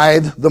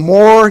tithe, the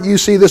more you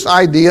see this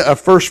idea of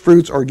first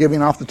fruits or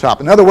giving off the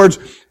top. In other words,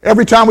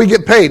 every time we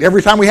get paid,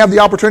 every time we have the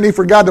opportunity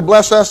for God to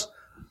bless us,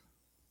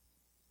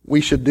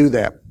 we should do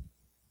that.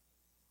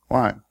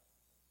 Why?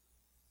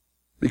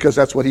 Because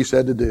that's what He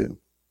said to do.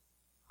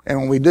 And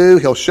when we do,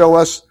 He'll show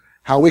us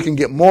how we can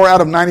get more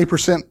out of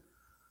 90%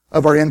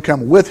 of our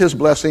income with His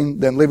blessing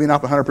than living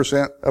off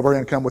 100% of our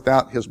income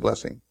without His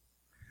blessing.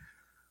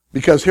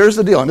 Because here's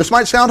the deal, and this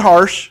might sound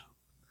harsh,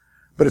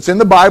 but it's in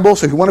the Bible,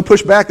 so if you want to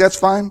push back, that's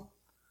fine.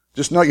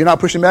 Just know you're not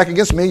pushing back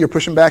against me, you're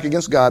pushing back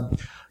against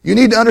God. You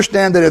need to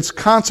understand that it's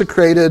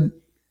consecrated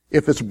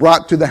if it's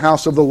brought to the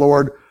house of the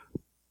Lord,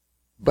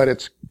 but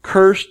it's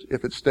cursed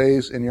if it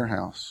stays in your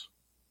house.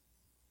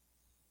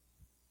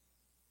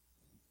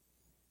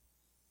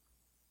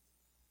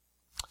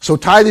 So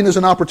tithing is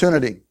an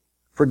opportunity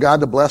for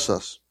God to bless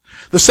us.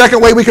 The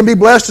second way we can be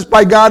blessed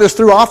by God is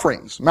through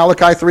offerings.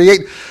 Malachi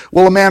 3:8,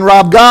 will a man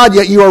rob God,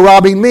 yet you are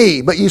robbing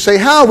me? But you say,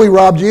 how have we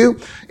robbed you?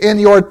 In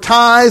your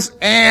tithes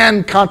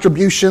and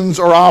contributions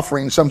or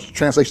offerings. Some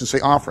translations say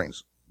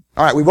offerings.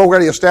 All right, we've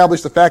already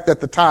established the fact that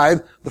the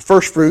tithe, the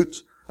first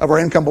fruits of our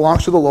income,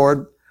 belongs to the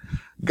Lord.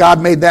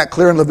 God made that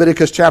clear in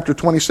Leviticus chapter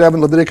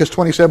 27, Leviticus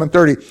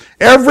 27:30.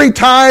 Every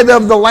tithe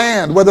of the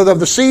land, whether of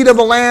the seed of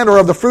the land or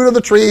of the fruit of the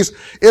trees,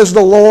 is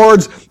the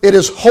Lord's. It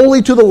is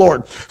holy to the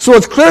Lord. So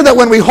it's clear that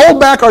when we hold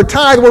back our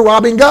tithe, we're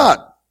robbing God.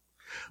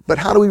 But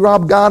how do we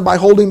rob God? By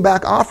holding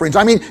back offerings.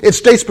 I mean, it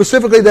states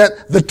specifically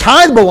that the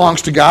tithe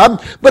belongs to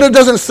God, but it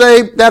doesn't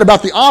say that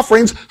about the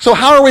offerings. So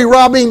how are we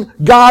robbing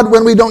God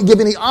when we don't give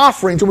any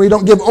offerings, when we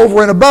don't give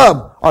over and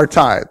above our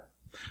tithe?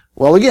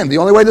 Well, again, the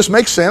only way this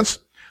makes sense,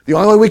 the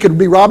only way we could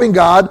be robbing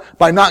God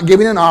by not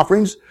giving in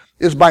offerings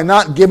is by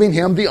not giving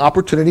Him the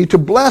opportunity to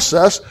bless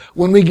us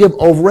when we give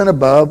over and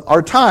above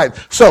our tithe.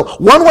 So,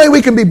 one way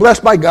we can be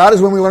blessed by God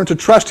is when we learn to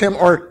trust Him,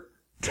 or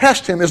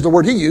test Him is the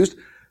word He used.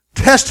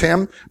 Test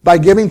Him by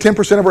giving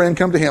 10% of our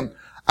income to Him.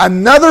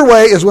 Another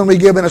way is when we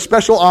give in a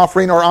special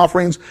offering or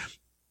offerings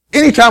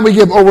anytime we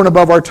give over and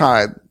above our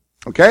tithe.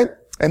 Okay?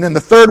 And then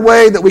the third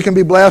way that we can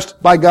be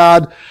blessed by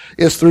God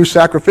is through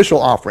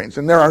sacrificial offerings.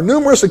 And there are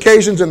numerous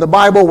occasions in the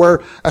Bible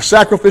where a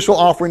sacrificial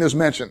offering is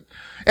mentioned.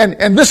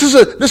 And this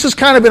is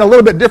kind of in a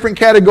little bit different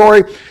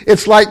category.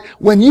 It's like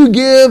when you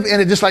give and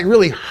it just like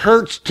really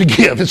hurts to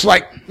give. It's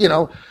like,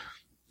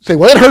 say,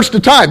 well, it hurts to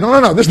tithe.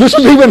 No. This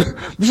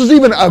is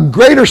even a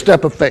greater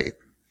step of faith.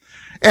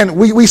 And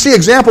we see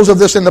examples of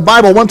this in the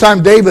Bible. One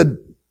time David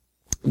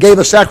gave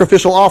a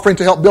sacrificial offering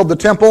to help build the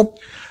temple.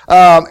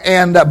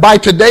 And by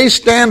today's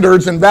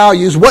standards and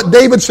values, what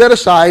David set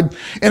aside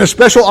in a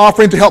special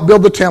offering to help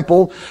build the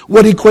temple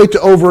would equate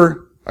to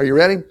over, are you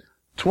ready?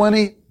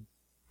 $20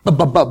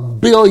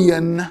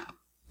 billion.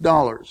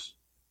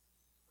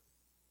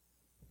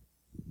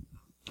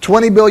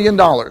 $20 billion.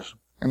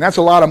 And that's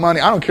a lot of money.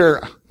 I don't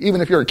care, even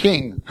if you're a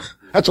king,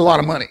 that's a lot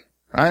of money,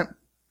 right?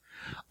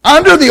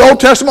 Under the Old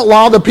Testament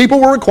law, the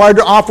people were required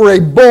to offer a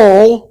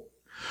bull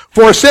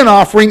for a sin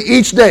offering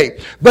each day.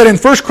 But in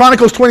 1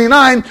 Chronicles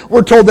 29,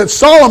 we're told that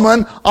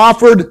Solomon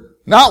offered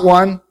not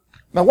one,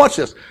 now watch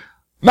this,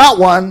 not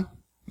one,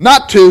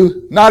 not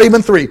two, not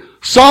even three.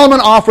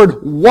 Solomon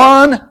offered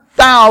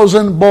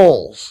 1,000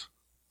 bulls.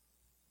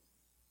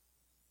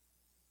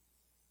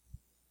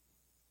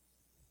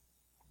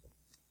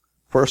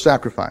 For a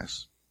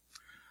sacrifice.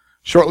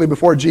 Shortly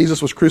before Jesus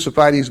was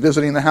crucified, he's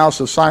visiting the house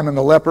of Simon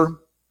the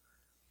leper.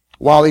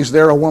 While he's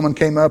there, a woman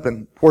came up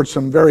and poured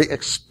some very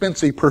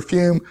expensive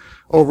perfume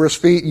over his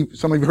feet.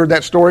 Some of you heard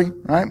that story,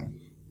 right?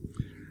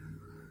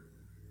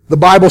 The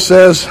Bible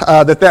says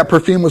that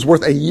perfume was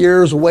worth a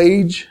year's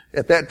wage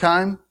at that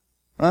time,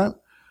 right?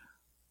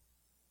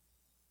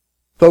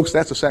 Folks,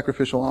 that's a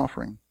sacrificial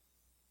offering.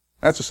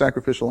 That's a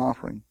sacrificial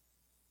offering.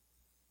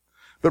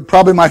 But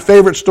probably my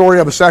favorite story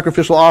of a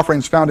sacrificial offering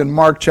is found in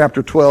Mark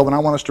chapter 12, and I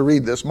want us to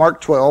read this.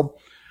 Mark 12,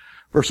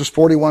 verses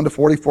 41 to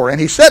 44. And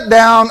he sat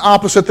down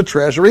opposite the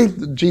treasury.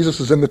 Jesus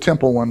is in the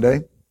temple one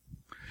day.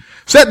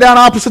 Sat down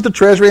opposite the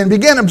treasury and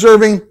began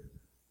observing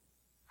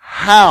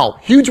how.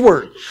 Huge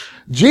word.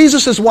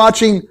 Jesus is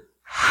watching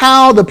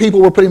how the people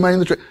were putting money in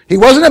the treasury. He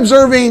wasn't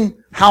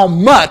observing how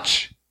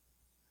much.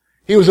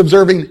 He was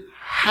observing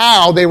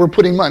how they were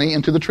putting money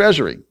into the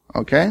treasury.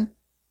 Okay?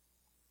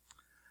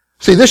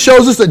 See, this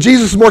shows us that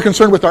Jesus is more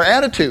concerned with our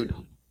attitude.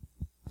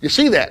 You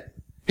see that?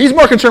 He's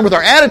more concerned with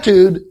our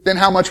attitude than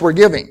how much we're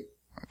giving.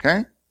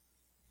 Okay?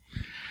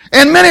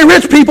 And many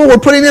rich people were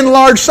putting in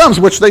large sums,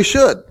 which they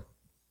should.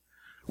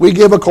 We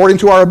give according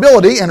to our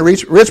ability, and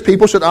rich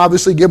people should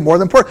obviously give more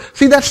than poor.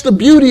 See, that's the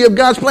beauty of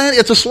God's plan.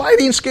 It's a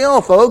sliding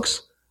scale,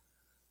 folks.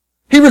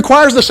 He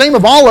requires the same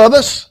of all of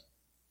us.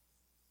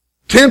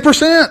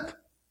 10%.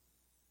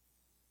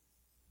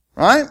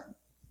 Right?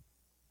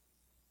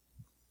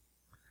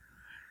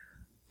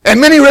 And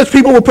many rich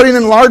people were putting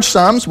in large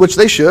sums, which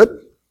they should.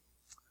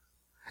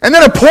 And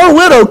then a poor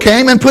widow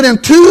came and put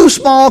in 2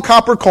 small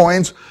copper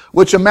coins,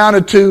 which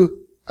amounted to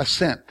a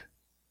cent.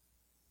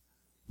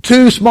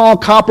 2 small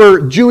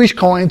copper Jewish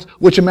coins,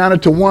 which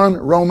amounted to 1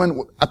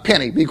 Roman, a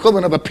penny, the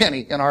equivalent of a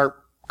penny in our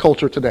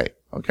culture today.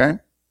 Okay?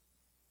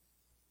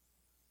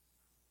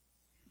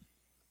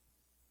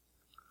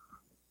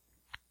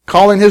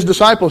 Calling his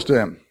disciples to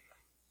him.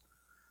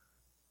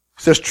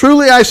 He says,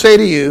 "Truly I say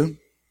to you,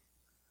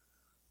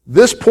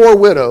 this poor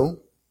widow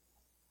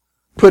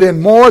put in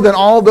more than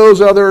all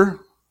those other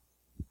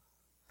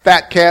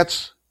fat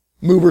cats,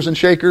 movers and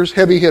shakers,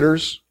 heavy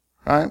hitters,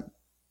 right?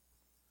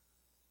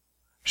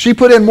 She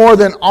put in more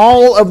than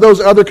all of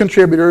those other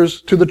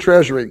contributors to the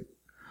treasury.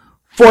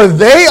 For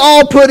they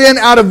all put in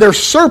out of their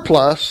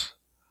surplus,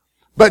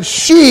 but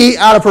she,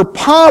 out of her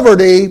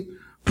poverty,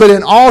 put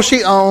in all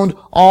she owned,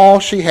 all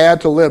she had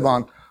to live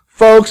on."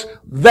 Folks,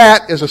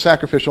 that is a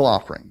sacrificial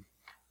offering.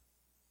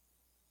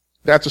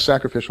 That's a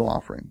sacrificial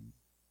offering.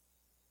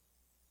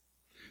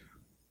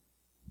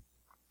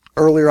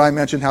 Earlier I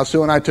mentioned how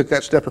Sue and I took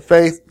that step of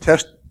faith,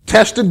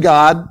 tested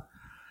God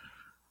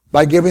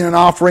by giving an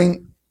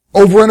offering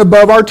over and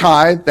above our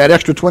tithe, that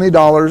extra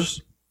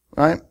 $20,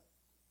 right?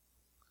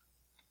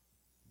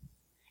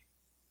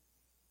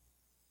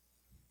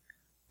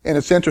 And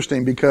it's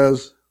interesting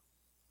because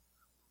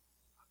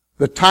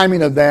the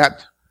timing of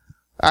that,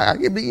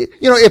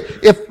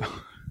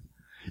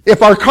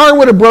 if our car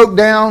would have broke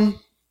down,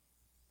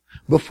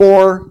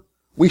 before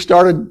we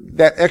started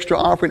that extra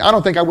offering, I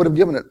don't think I would have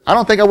given it. I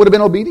don't think I would have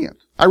been obedient.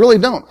 I really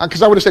don't.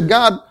 Because I would have said,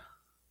 God,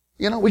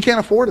 we can't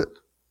afford it.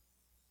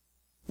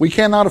 We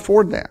cannot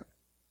afford that.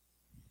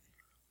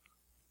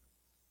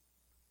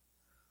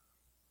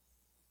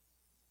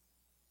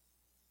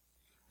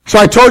 So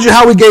I told you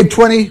how we gave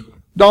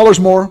 $20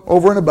 more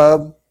over and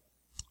above.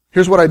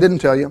 Here's what I didn't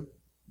tell you.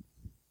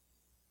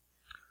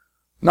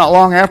 Not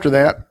long after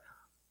that,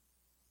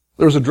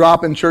 there was a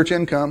drop in church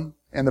income,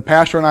 and the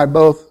pastor and I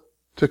both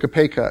took a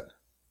pay cut.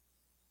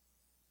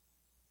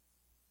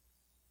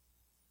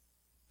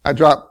 I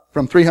dropped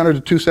from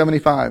 $300 to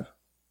 $275.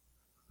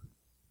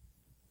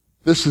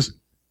 This is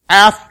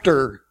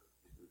after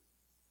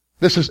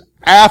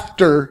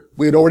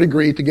we had already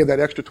agreed to give that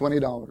extra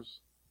 $20.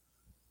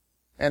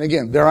 And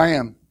again, there I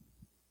am.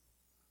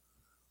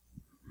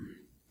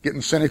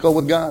 Getting cynical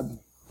with God.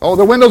 Oh,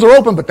 the windows are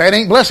open, but that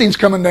ain't blessings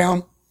coming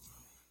down.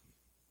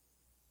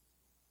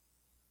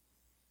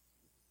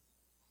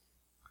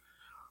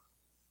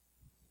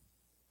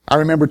 I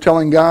remember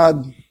telling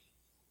God,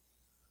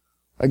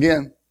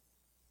 again,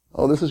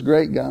 oh, this is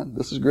great, God.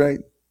 This is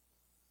great.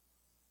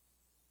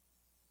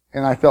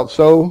 And I felt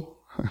so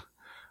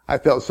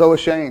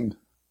ashamed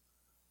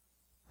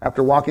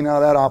after walking out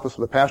of that office,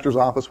 the pastor's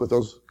office, with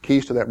those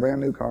keys to that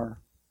brand new car.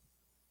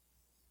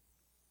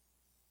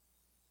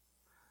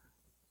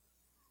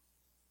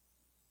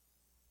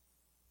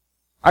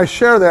 I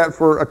share that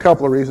for a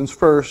couple of reasons.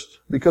 First,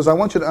 because I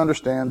want you to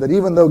understand that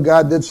even though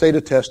God did say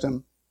to test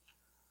him,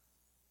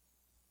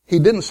 He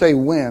didn't say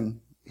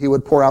when He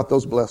would pour out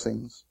those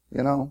blessings,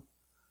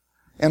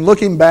 And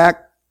looking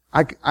back,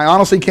 I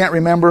honestly can't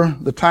remember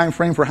the time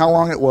frame for how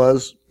long it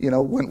was,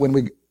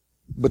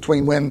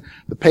 between when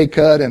the pay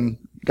cut and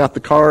got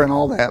the car and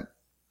all that.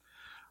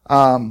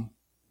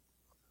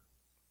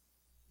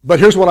 But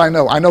here's what I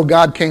know. I know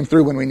God came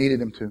through when we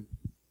needed Him to.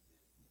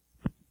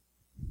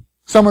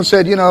 Someone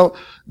said,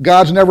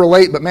 God's never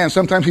late, but man,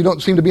 sometimes He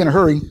don't seem to be in a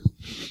hurry.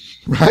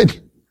 Right?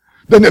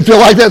 Doesn't it feel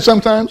like that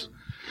sometimes?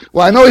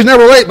 Well, I know He's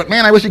never late, but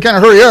man, I wish He'd kind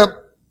of hurry up.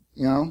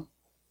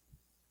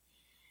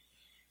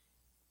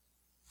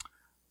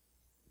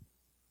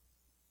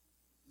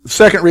 The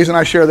second reason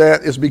I share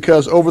that is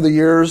because over the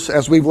years,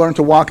 as we've learned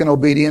to walk in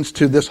obedience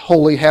to this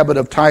holy habit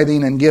of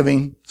tithing and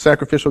giving,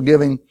 sacrificial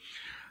giving,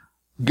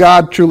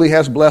 God truly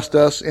has blessed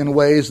us in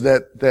ways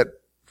that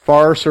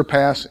far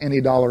surpass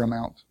any dollar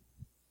amount.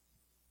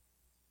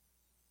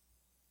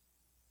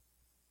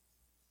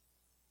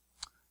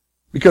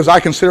 Because I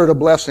consider it a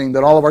blessing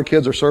that all of our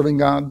kids are serving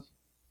God.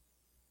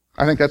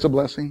 I think that's a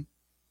blessing.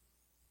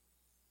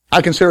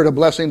 I consider it a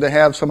blessing to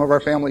have some of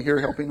our family here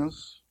helping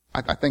us.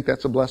 I think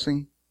that's a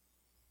blessing.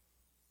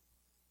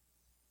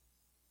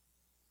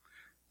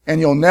 And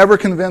you'll never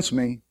convince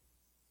me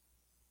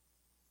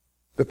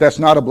that that's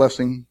not a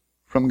blessing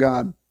from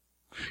God.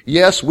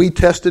 Yes, we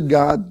tested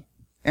God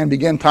and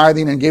began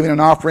tithing and giving an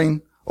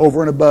offering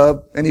over and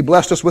above, and He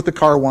blessed us with the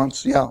car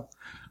once, yeah.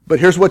 But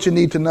here's what you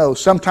need to know.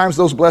 Sometimes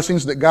those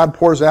blessings that God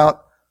pours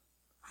out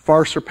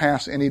far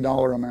surpass any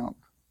dollar amount.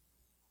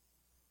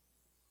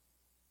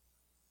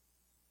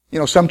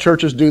 Some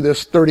churches do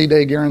this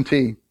 30-day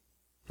guarantee. We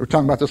were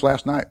talking about this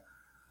last night.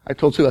 I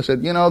told Sue, I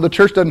said, the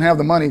church doesn't have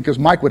the money because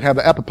Mike would have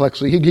the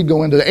apoplexy. He'd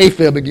go into the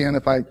AFib again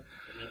if I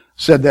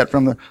said that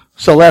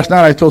So last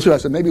night I told Sue, I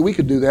said, maybe we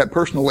could do that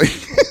personally.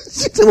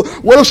 She said, well,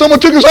 what if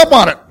someone took us up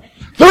on it?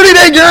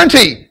 30-day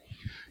guarantee.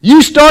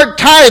 You start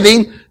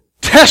tithing,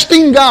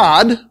 testing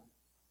God,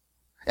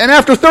 and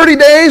after 30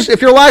 days,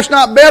 if your life's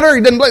not better,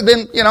 then,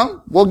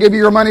 we'll give you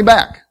your money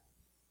back.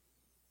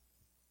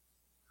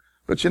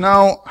 But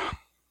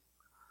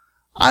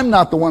I'm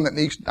not the one that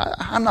needs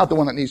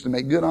to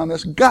make good on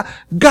this.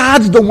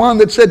 God's the one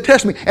that said,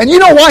 test me. And you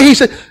know why He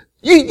said,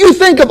 you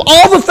think of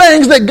all the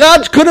things that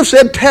God could have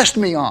said, test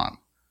me on.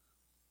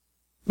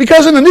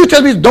 Because in the New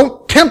Testament,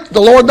 don't tempt the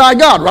Lord thy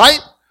God, right?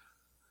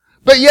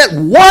 But yet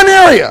one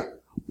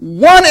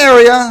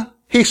area,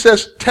 He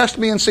says, test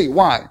me and see.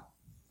 Why?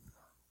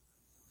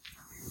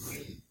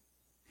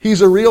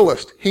 He's a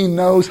realist. He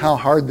knows how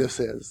hard this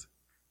is.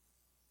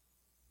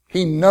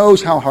 He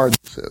knows how hard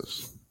this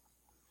is.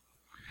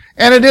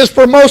 And it is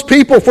for most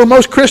people, for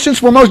most Christians,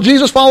 for most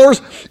Jesus followers,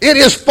 it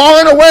is far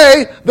and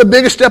away the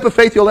biggest step of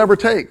faith you'll ever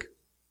take.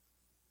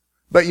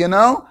 But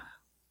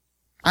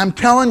I'm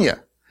telling you,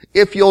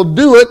 if you'll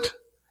do it,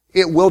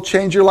 it will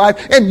change your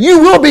life. And you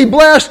will be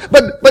blessed,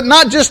 but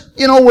not just,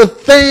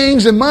 with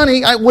things and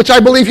money, which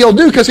I believe He'll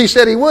do because He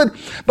said He would.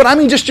 But I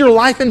mean just your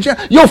life in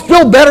general. You'll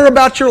feel better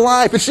about your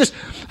life. It's just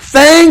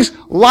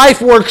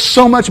life works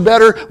so much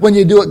better when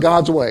you do it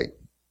God's way.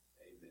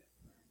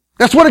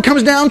 That's what it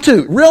comes down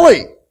to,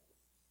 really.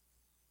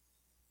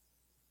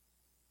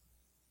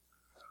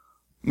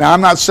 Now,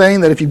 I'm not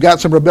saying that if you've got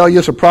some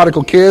rebellious or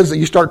prodigal kids that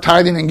you start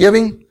tithing and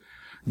giving,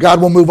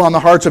 God will move on the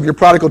hearts of your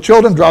prodigal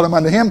children, draw them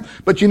unto Him.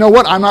 But you know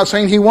what? I'm not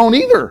saying He won't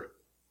either.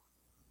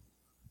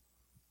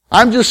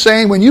 I'm just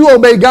saying when you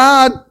obey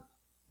God,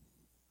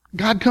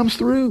 God comes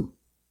through.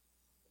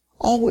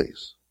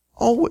 Always.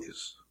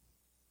 Always.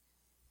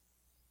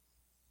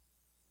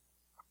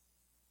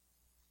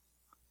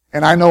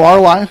 And I know our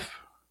life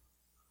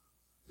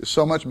is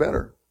so much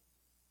better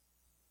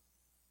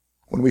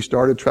when we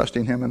started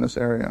trusting Him in this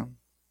area.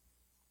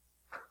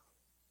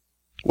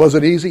 Was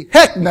it easy?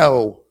 Heck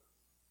no!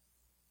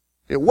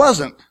 It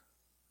wasn't.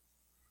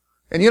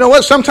 And you know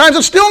what? Sometimes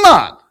it's still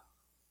not.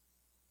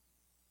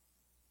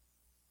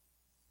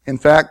 In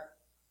fact,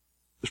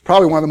 it's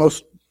probably one of the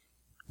most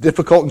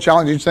difficult and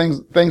challenging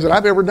things that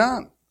I've ever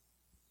done.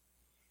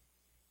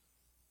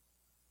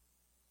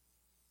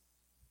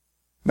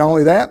 Not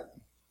only that,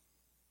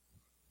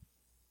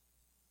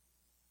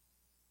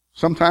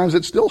 sometimes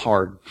it's still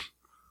hard.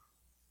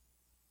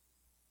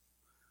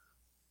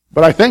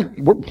 But I think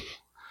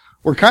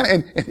we're kind of,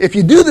 and if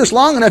you do this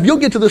long enough, you'll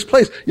get to this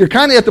place. You're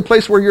kind of at the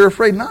place where you're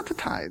afraid not to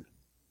tithe.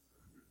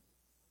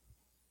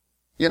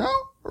 You know?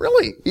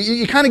 Really.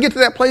 You kind of get to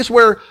that place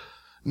where,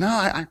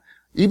 no,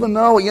 even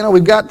though,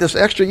 we've got this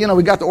extra,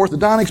 we got the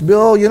orthodontics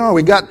bill,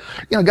 we got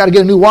to get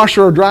a new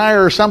washer or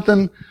dryer or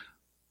something.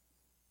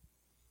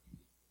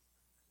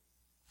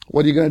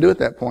 What are you going to do at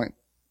that point?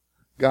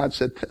 God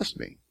said, test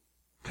me.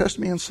 Test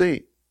me and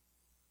see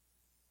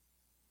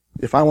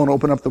if I won't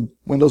open up the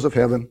windows of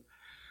heaven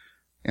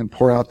and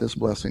pour out this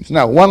blessings.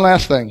 Now, one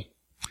last thing.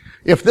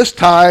 If this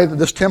tithe,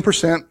 this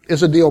 10%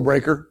 is a deal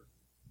breaker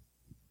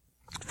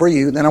for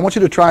you, then I want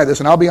you to try this.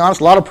 And I'll be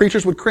honest, a lot of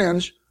preachers would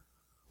cringe.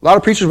 A lot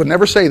of preachers would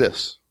never say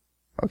this.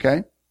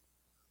 Okay?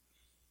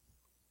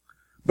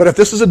 But if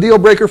this is a deal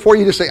breaker for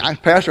you, just say,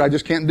 Pastor, I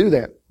just can't do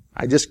that.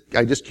 I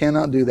just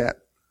cannot do that.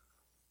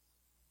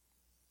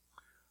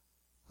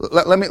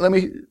 Let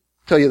me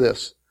tell you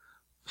this.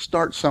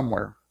 Start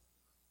somewhere.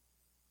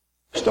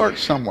 Start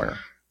somewhere.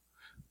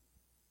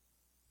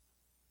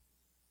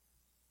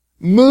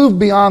 Move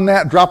beyond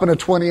that, dropping a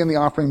 20 in the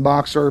offering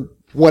box or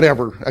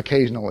whatever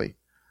occasionally.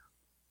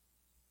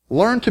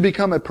 Learn to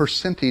become a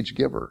percentage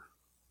giver.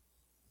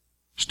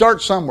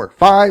 Start somewhere.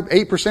 5,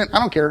 8%, I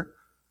don't care.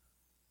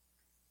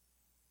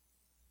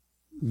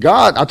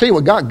 I'll tell you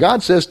what,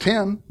 God says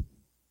 10.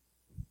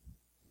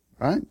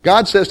 Right?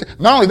 God says 10.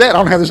 Not only that, I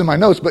don't have this in my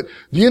notes, but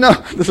do you know,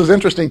 this is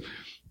interesting.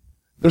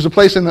 There's a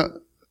place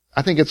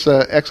I think it's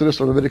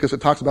Exodus or Leviticus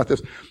that talks about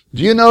this.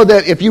 Do you know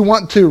that if you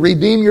want to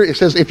redeem it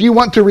says if you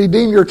want to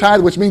redeem your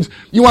tithe, which means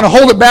you want to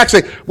hold it back,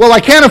 say, well, I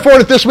can't afford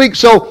it this week,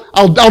 so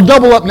I'll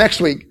double up next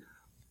week.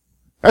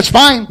 That's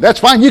fine. That's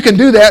fine. You can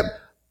do that.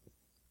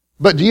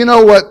 But do you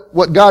know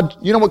what God,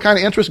 what kind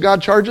of interest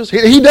God charges?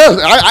 He does.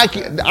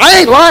 I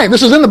ain't lying.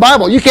 This is in the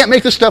Bible. You can't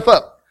make this stuff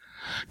up.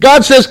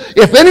 God says,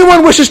 if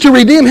anyone wishes to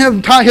redeem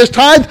his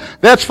tithe,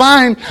 that's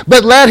fine,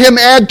 but let him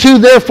add to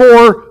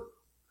therefore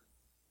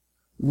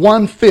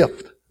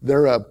 1/5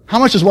 thereof. How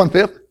much is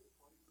 1/5?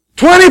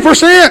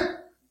 20%!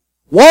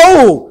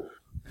 Whoa!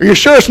 Are you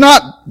sure it's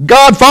not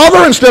God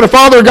Father instead of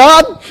Father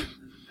God?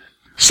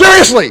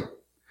 Seriously!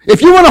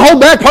 If you want to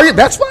hold back part of it,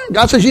 that's fine.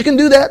 God says you can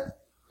do that.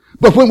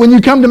 But when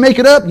you come to make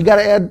it up, you got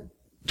to add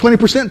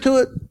 20% to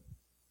it.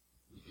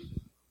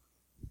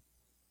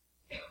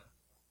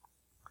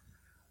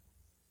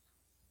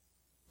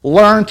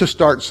 Learn to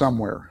start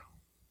somewhere.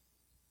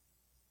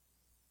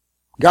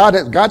 God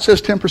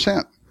says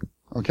 10%.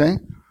 Okay?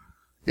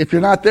 If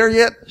you're not there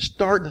yet,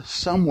 start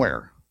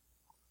somewhere.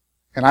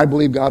 And I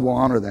believe God will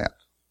honor that.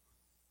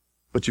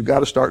 But you've got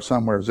to start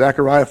somewhere.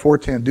 Zechariah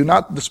 4:10, do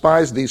not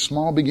despise these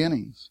small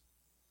beginnings,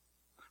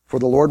 for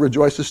the Lord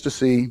rejoices to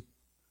see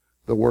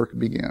the work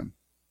begin.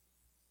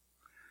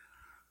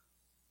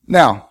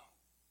 Now,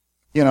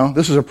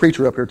 this is a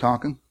preacher up here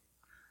talking.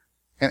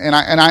 And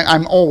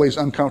I'm always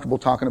uncomfortable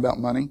talking about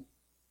money.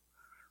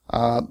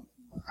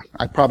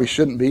 I probably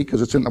shouldn't be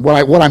because it's in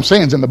what I'm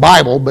saying is in the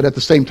Bible, but at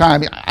the same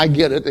time, I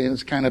get it. And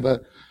it's kind of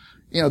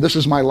this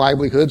is my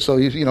livelihood. So,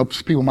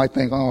 people might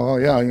think, oh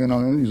yeah,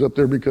 he's up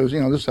there because,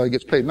 this is how he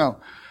gets paid. No.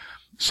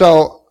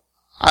 So,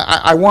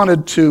 I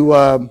wanted you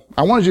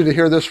to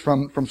hear this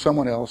from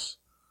someone else,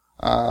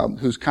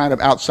 who's kind of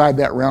outside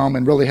that realm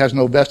and really has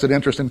no vested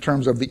interest in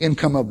terms of the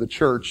income of the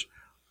church.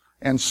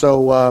 And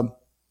so,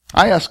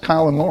 I asked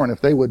Kyle and Lauren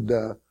if they would,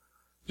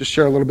 just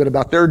share a little bit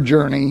about their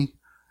journey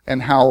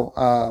and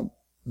how,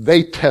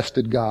 they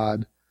tested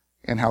God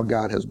and how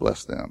God has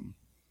blessed them.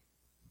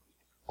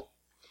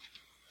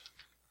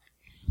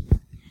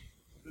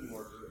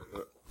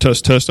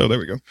 Test. Oh, there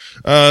we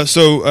go.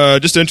 So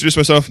just to introduce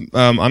myself,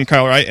 I'm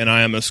Kyle Wright, and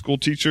I am a school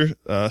teacher,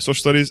 social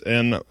studies,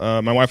 and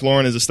my wife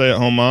Lauren is a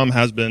stay-at-home mom,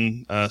 has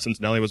been since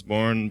Nellie was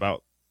born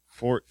about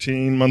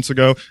 14 months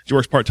ago. She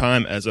works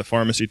part-time as a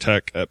pharmacy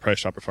tech at Price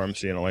Chopper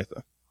Pharmacy in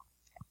Olathe.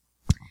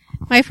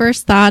 My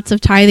first thoughts of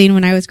tithing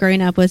when I was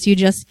growing up was you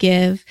just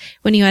give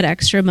when you had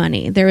extra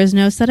money. There was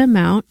no set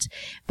amount,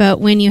 but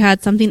when you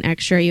had something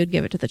extra, you would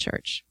give it to the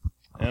church.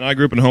 And I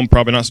grew up in a home,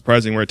 probably not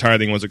surprising, where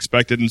tithing was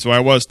expected, and so I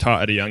was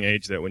taught at a young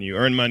age that when you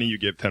earn money, you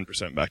give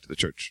 10% back to the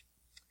church.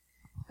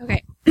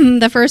 Okay.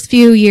 The first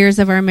few years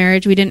of our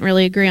marriage, we didn't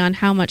really agree on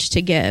how much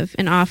to give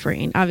in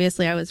offering.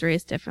 Obviously, I was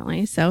raised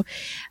differently. So,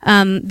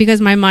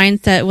 because my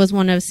mindset was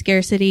one of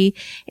scarcity,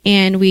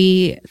 and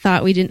we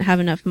thought we didn't have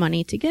enough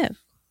money to give.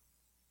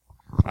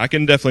 I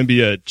can definitely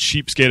be a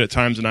cheapskate at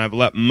times, and I've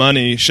let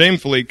money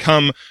shamefully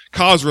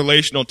cause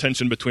relational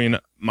tension between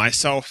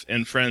myself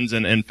and friends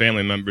and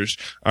family members.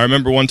 I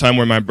remember one time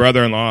where my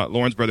brother-in-law,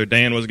 Lauren's brother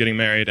Dan, was getting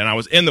married, and I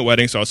was in the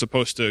wedding, so I was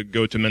supposed to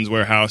go to Men's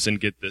Warehouse and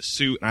get this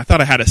suit. And I thought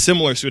I had a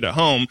similar suit at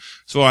home,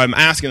 so I'm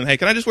asking them, hey,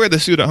 can I just wear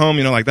this suit at home?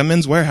 You know, like the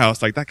Men's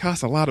Warehouse, like that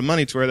costs a lot of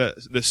money to wear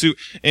the suit.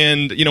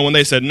 And, you know, when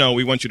they said, no,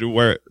 we want you to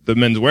wear the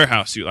Men's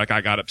Warehouse suit, like I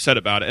got upset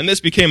about it. And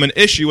this became an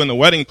issue in the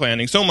wedding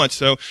planning, so much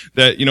so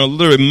that, you know,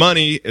 literally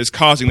money is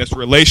causing this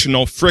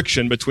relational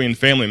friction between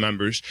family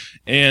members.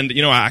 And,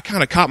 you know, I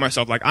kind of caught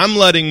myself like, I'm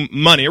letting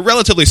money, a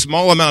relatively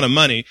small amount of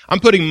money, I'm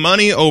putting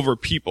money over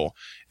people.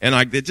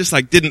 And it just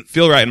like didn't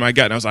feel right in my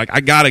gut. And I was like,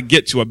 I gotta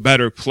get to a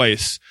better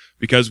place,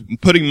 because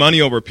putting money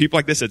over people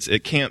like this,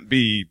 it can't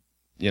be,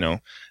 you know,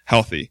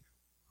 healthy.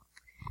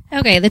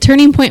 Okay, the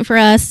turning point for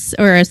us,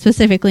 or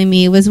specifically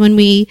me, was when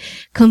we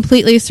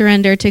completely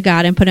surrendered to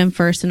God and put Him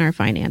first in our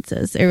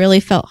finances. It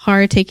really felt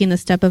hard taking the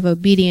step of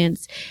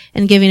obedience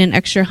and giving an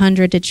extra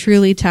 100 to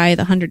truly tithe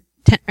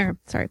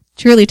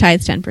truly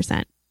tithe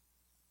 10%.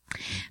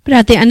 But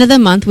at the end of the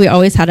month, we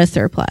always had a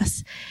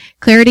surplus.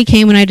 Clarity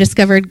came when I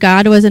discovered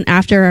God wasn't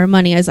after our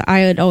money as I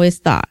had always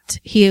thought.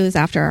 He was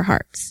after our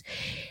hearts.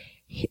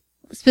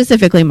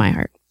 Specifically my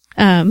heart.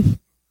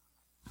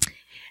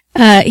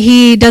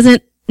 He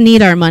doesn't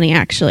need our money,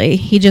 actually.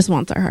 He just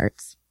wants our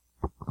hearts.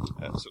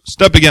 So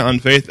stepping out on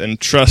faith and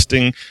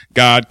trusting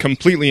God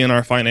completely in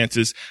our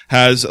finances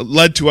has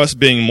led to us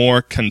being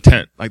more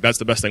content. Like, that's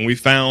the best thing. We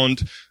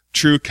found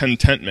true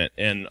contentment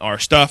in our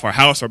stuff, our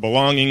house, our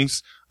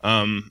belongings,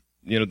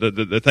 you know,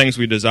 the things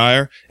we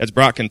desire. It's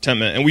brought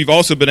contentment. And we've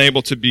also been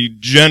able to be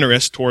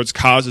generous towards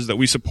causes that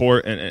we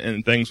support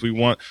and things we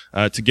want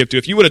to give to.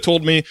 If you would have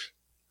told me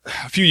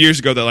a few years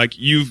ago that like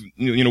you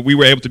know, we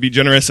were able to be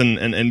generous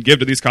and give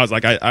to these causes,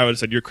 like I would have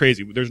said, you're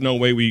crazy. There's no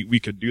way we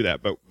could do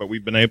that, but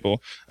we've been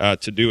able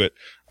to do it.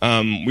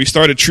 We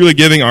started truly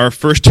giving our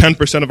first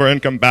 10% of our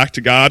income back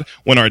to God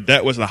when our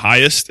debt was the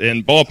highest.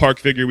 In ballpark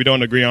figure, we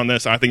don't agree on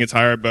this. I think it's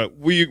higher, but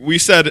we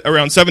said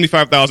around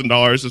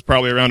 $75,000 is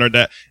probably around our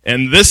debt.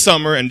 And this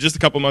summer, in just a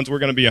couple months, we're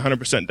going to be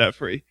 100% debt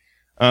free.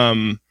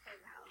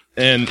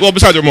 And well,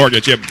 besides our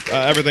mortgage,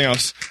 everything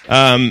else. So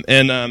I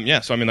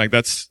mean, like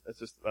that's a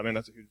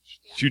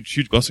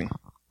huge blessing.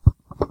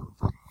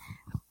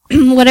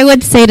 What I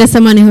would say to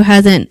someone who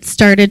hasn't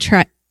started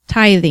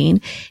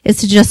tithing is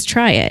to just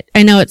try it.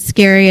 I know it's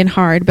scary and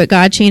hard, but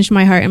God changed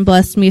my heart and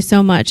blessed me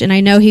so much, and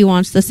I know He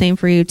wants the same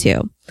for you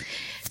too.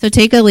 So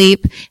take a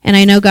leap, and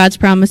I know God's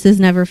promises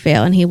never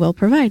fail, and He will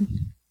provide.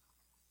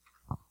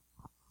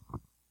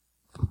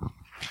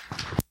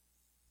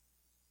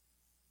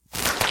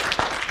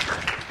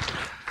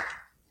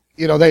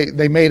 You know,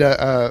 they made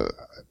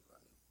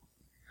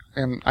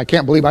and I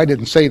can't believe I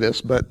didn't say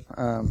this, but,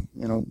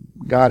 you know,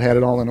 God had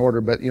it all in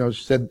order, but, you know,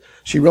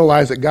 she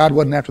realized that God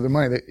wasn't after their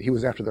money, that He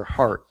was after their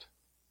heart.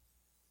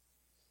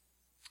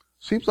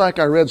 Seems like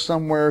I read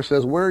somewhere, it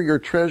says, where your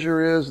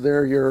treasure is,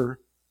 there your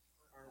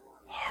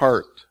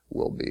heart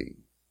will be.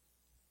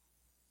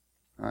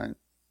 Right?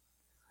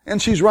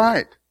 And she's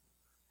right.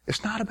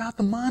 It's not about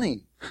the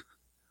money.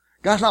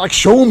 God's not like,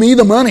 show me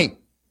the money.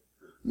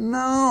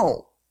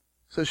 No.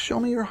 He says, show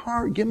me your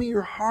heart. Give me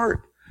your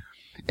heart.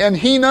 And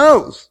He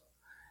knows.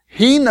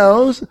 He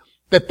knows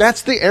that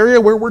that's the area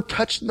where we're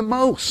touched the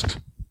most.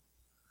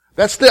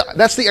 That's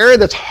the area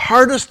that's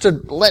hardest to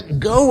let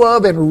go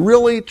of and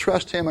really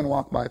trust Him and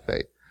walk by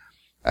faith.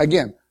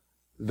 Again,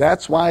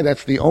 that's why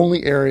that's the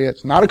only area.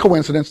 It's not a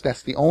coincidence.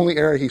 That's the only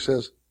area He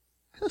says,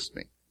 test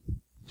me.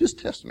 Just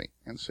test me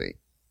and see.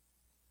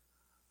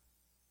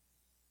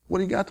 What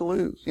do you got to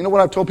lose? You know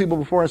what I've told people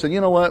before? I said, you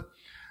know what?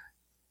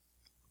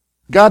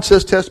 God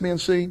says test me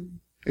and see.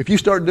 If you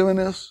start doing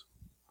this,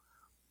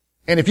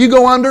 and if you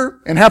go under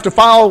and have to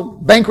file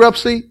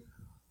bankruptcy,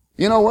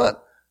 you know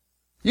what?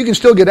 You can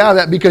still get out of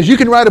that, because you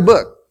can write a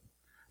book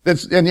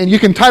and you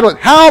can title it,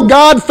 How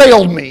God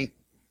Failed Me.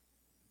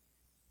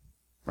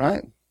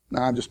 Right?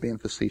 No, I'm just being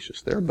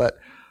facetious there, but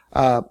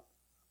I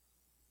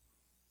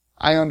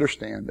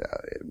understand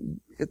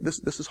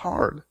this is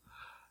hard.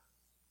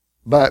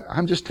 But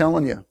I'm just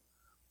telling you,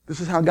 this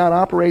is how God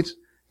operates,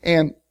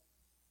 and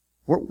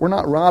we're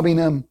not robbing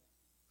Him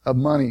of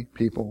money,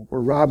 people. We're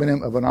robbing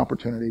Him of an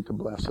opportunity to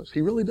bless us.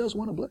 He really does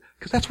want to bless,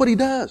 because that's what He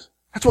does.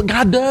 That's what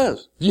God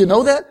does. Do you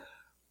know that?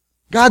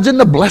 God's in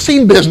the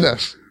blessing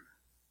business.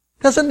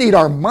 Doesn't need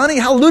our money.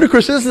 How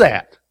ludicrous is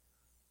that?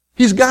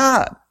 He's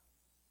God.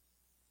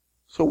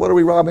 So what are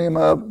we robbing Him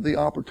of? The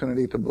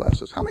opportunity to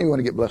bless us. How many want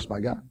to get blessed by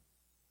God?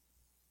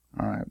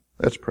 All right,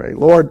 let's pray.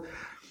 Lord,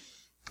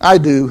 I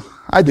do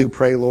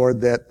pray,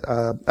 Lord,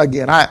 that,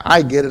 again,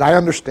 I get it. I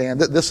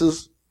understand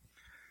that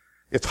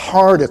it's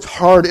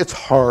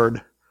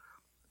hard.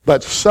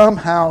 But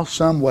somehow,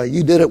 some way,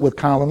 you did it with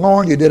Kyle and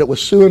Lauren, you did it with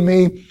Sue and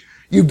me,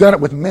 you've done it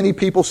with many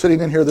people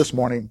sitting in here this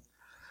morning.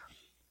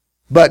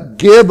 But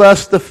give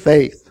us the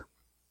faith.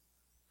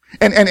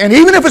 And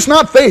even if it's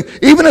not faith,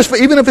 even if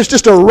it's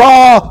just a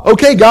raw,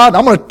 okay, God,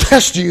 I'm going to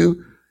test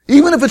you,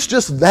 even if it's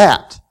just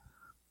that,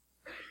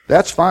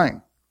 that's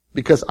fine.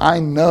 because I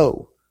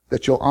know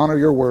that you'll honor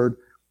your word,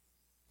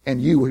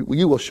 and you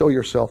will show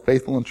yourself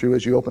faithful and true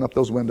as you open up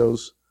those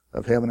windows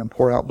of heaven and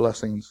pour out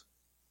blessings.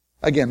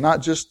 Again,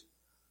 not just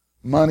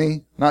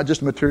money, not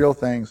just material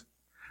things,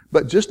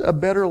 but just a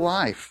better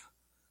life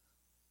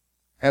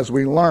as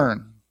we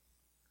learn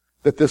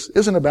that this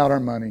isn't about our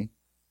money,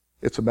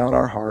 it's about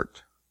our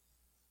heart.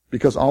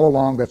 Because all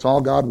along, that's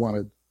all God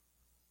wanted,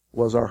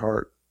 was our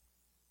heart.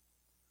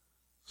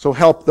 So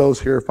help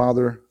those here,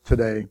 Father,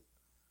 today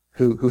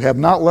who have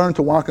not learned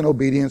to walk in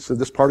obedience to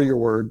this part of your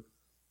word.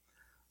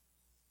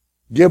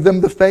 Give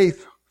them the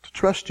faith to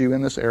trust you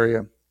in this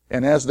area.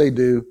 And as they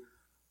do,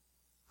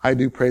 I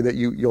do pray that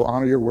you'll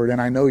honor your word, and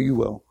I know you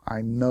will.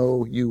 I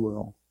know you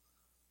will.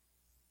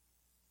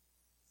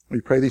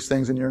 We pray these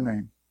things in your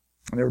name.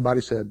 And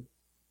everybody said,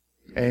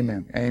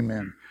 Amen.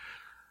 Amen.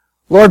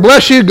 Lord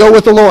bless you. Go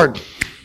with the Lord.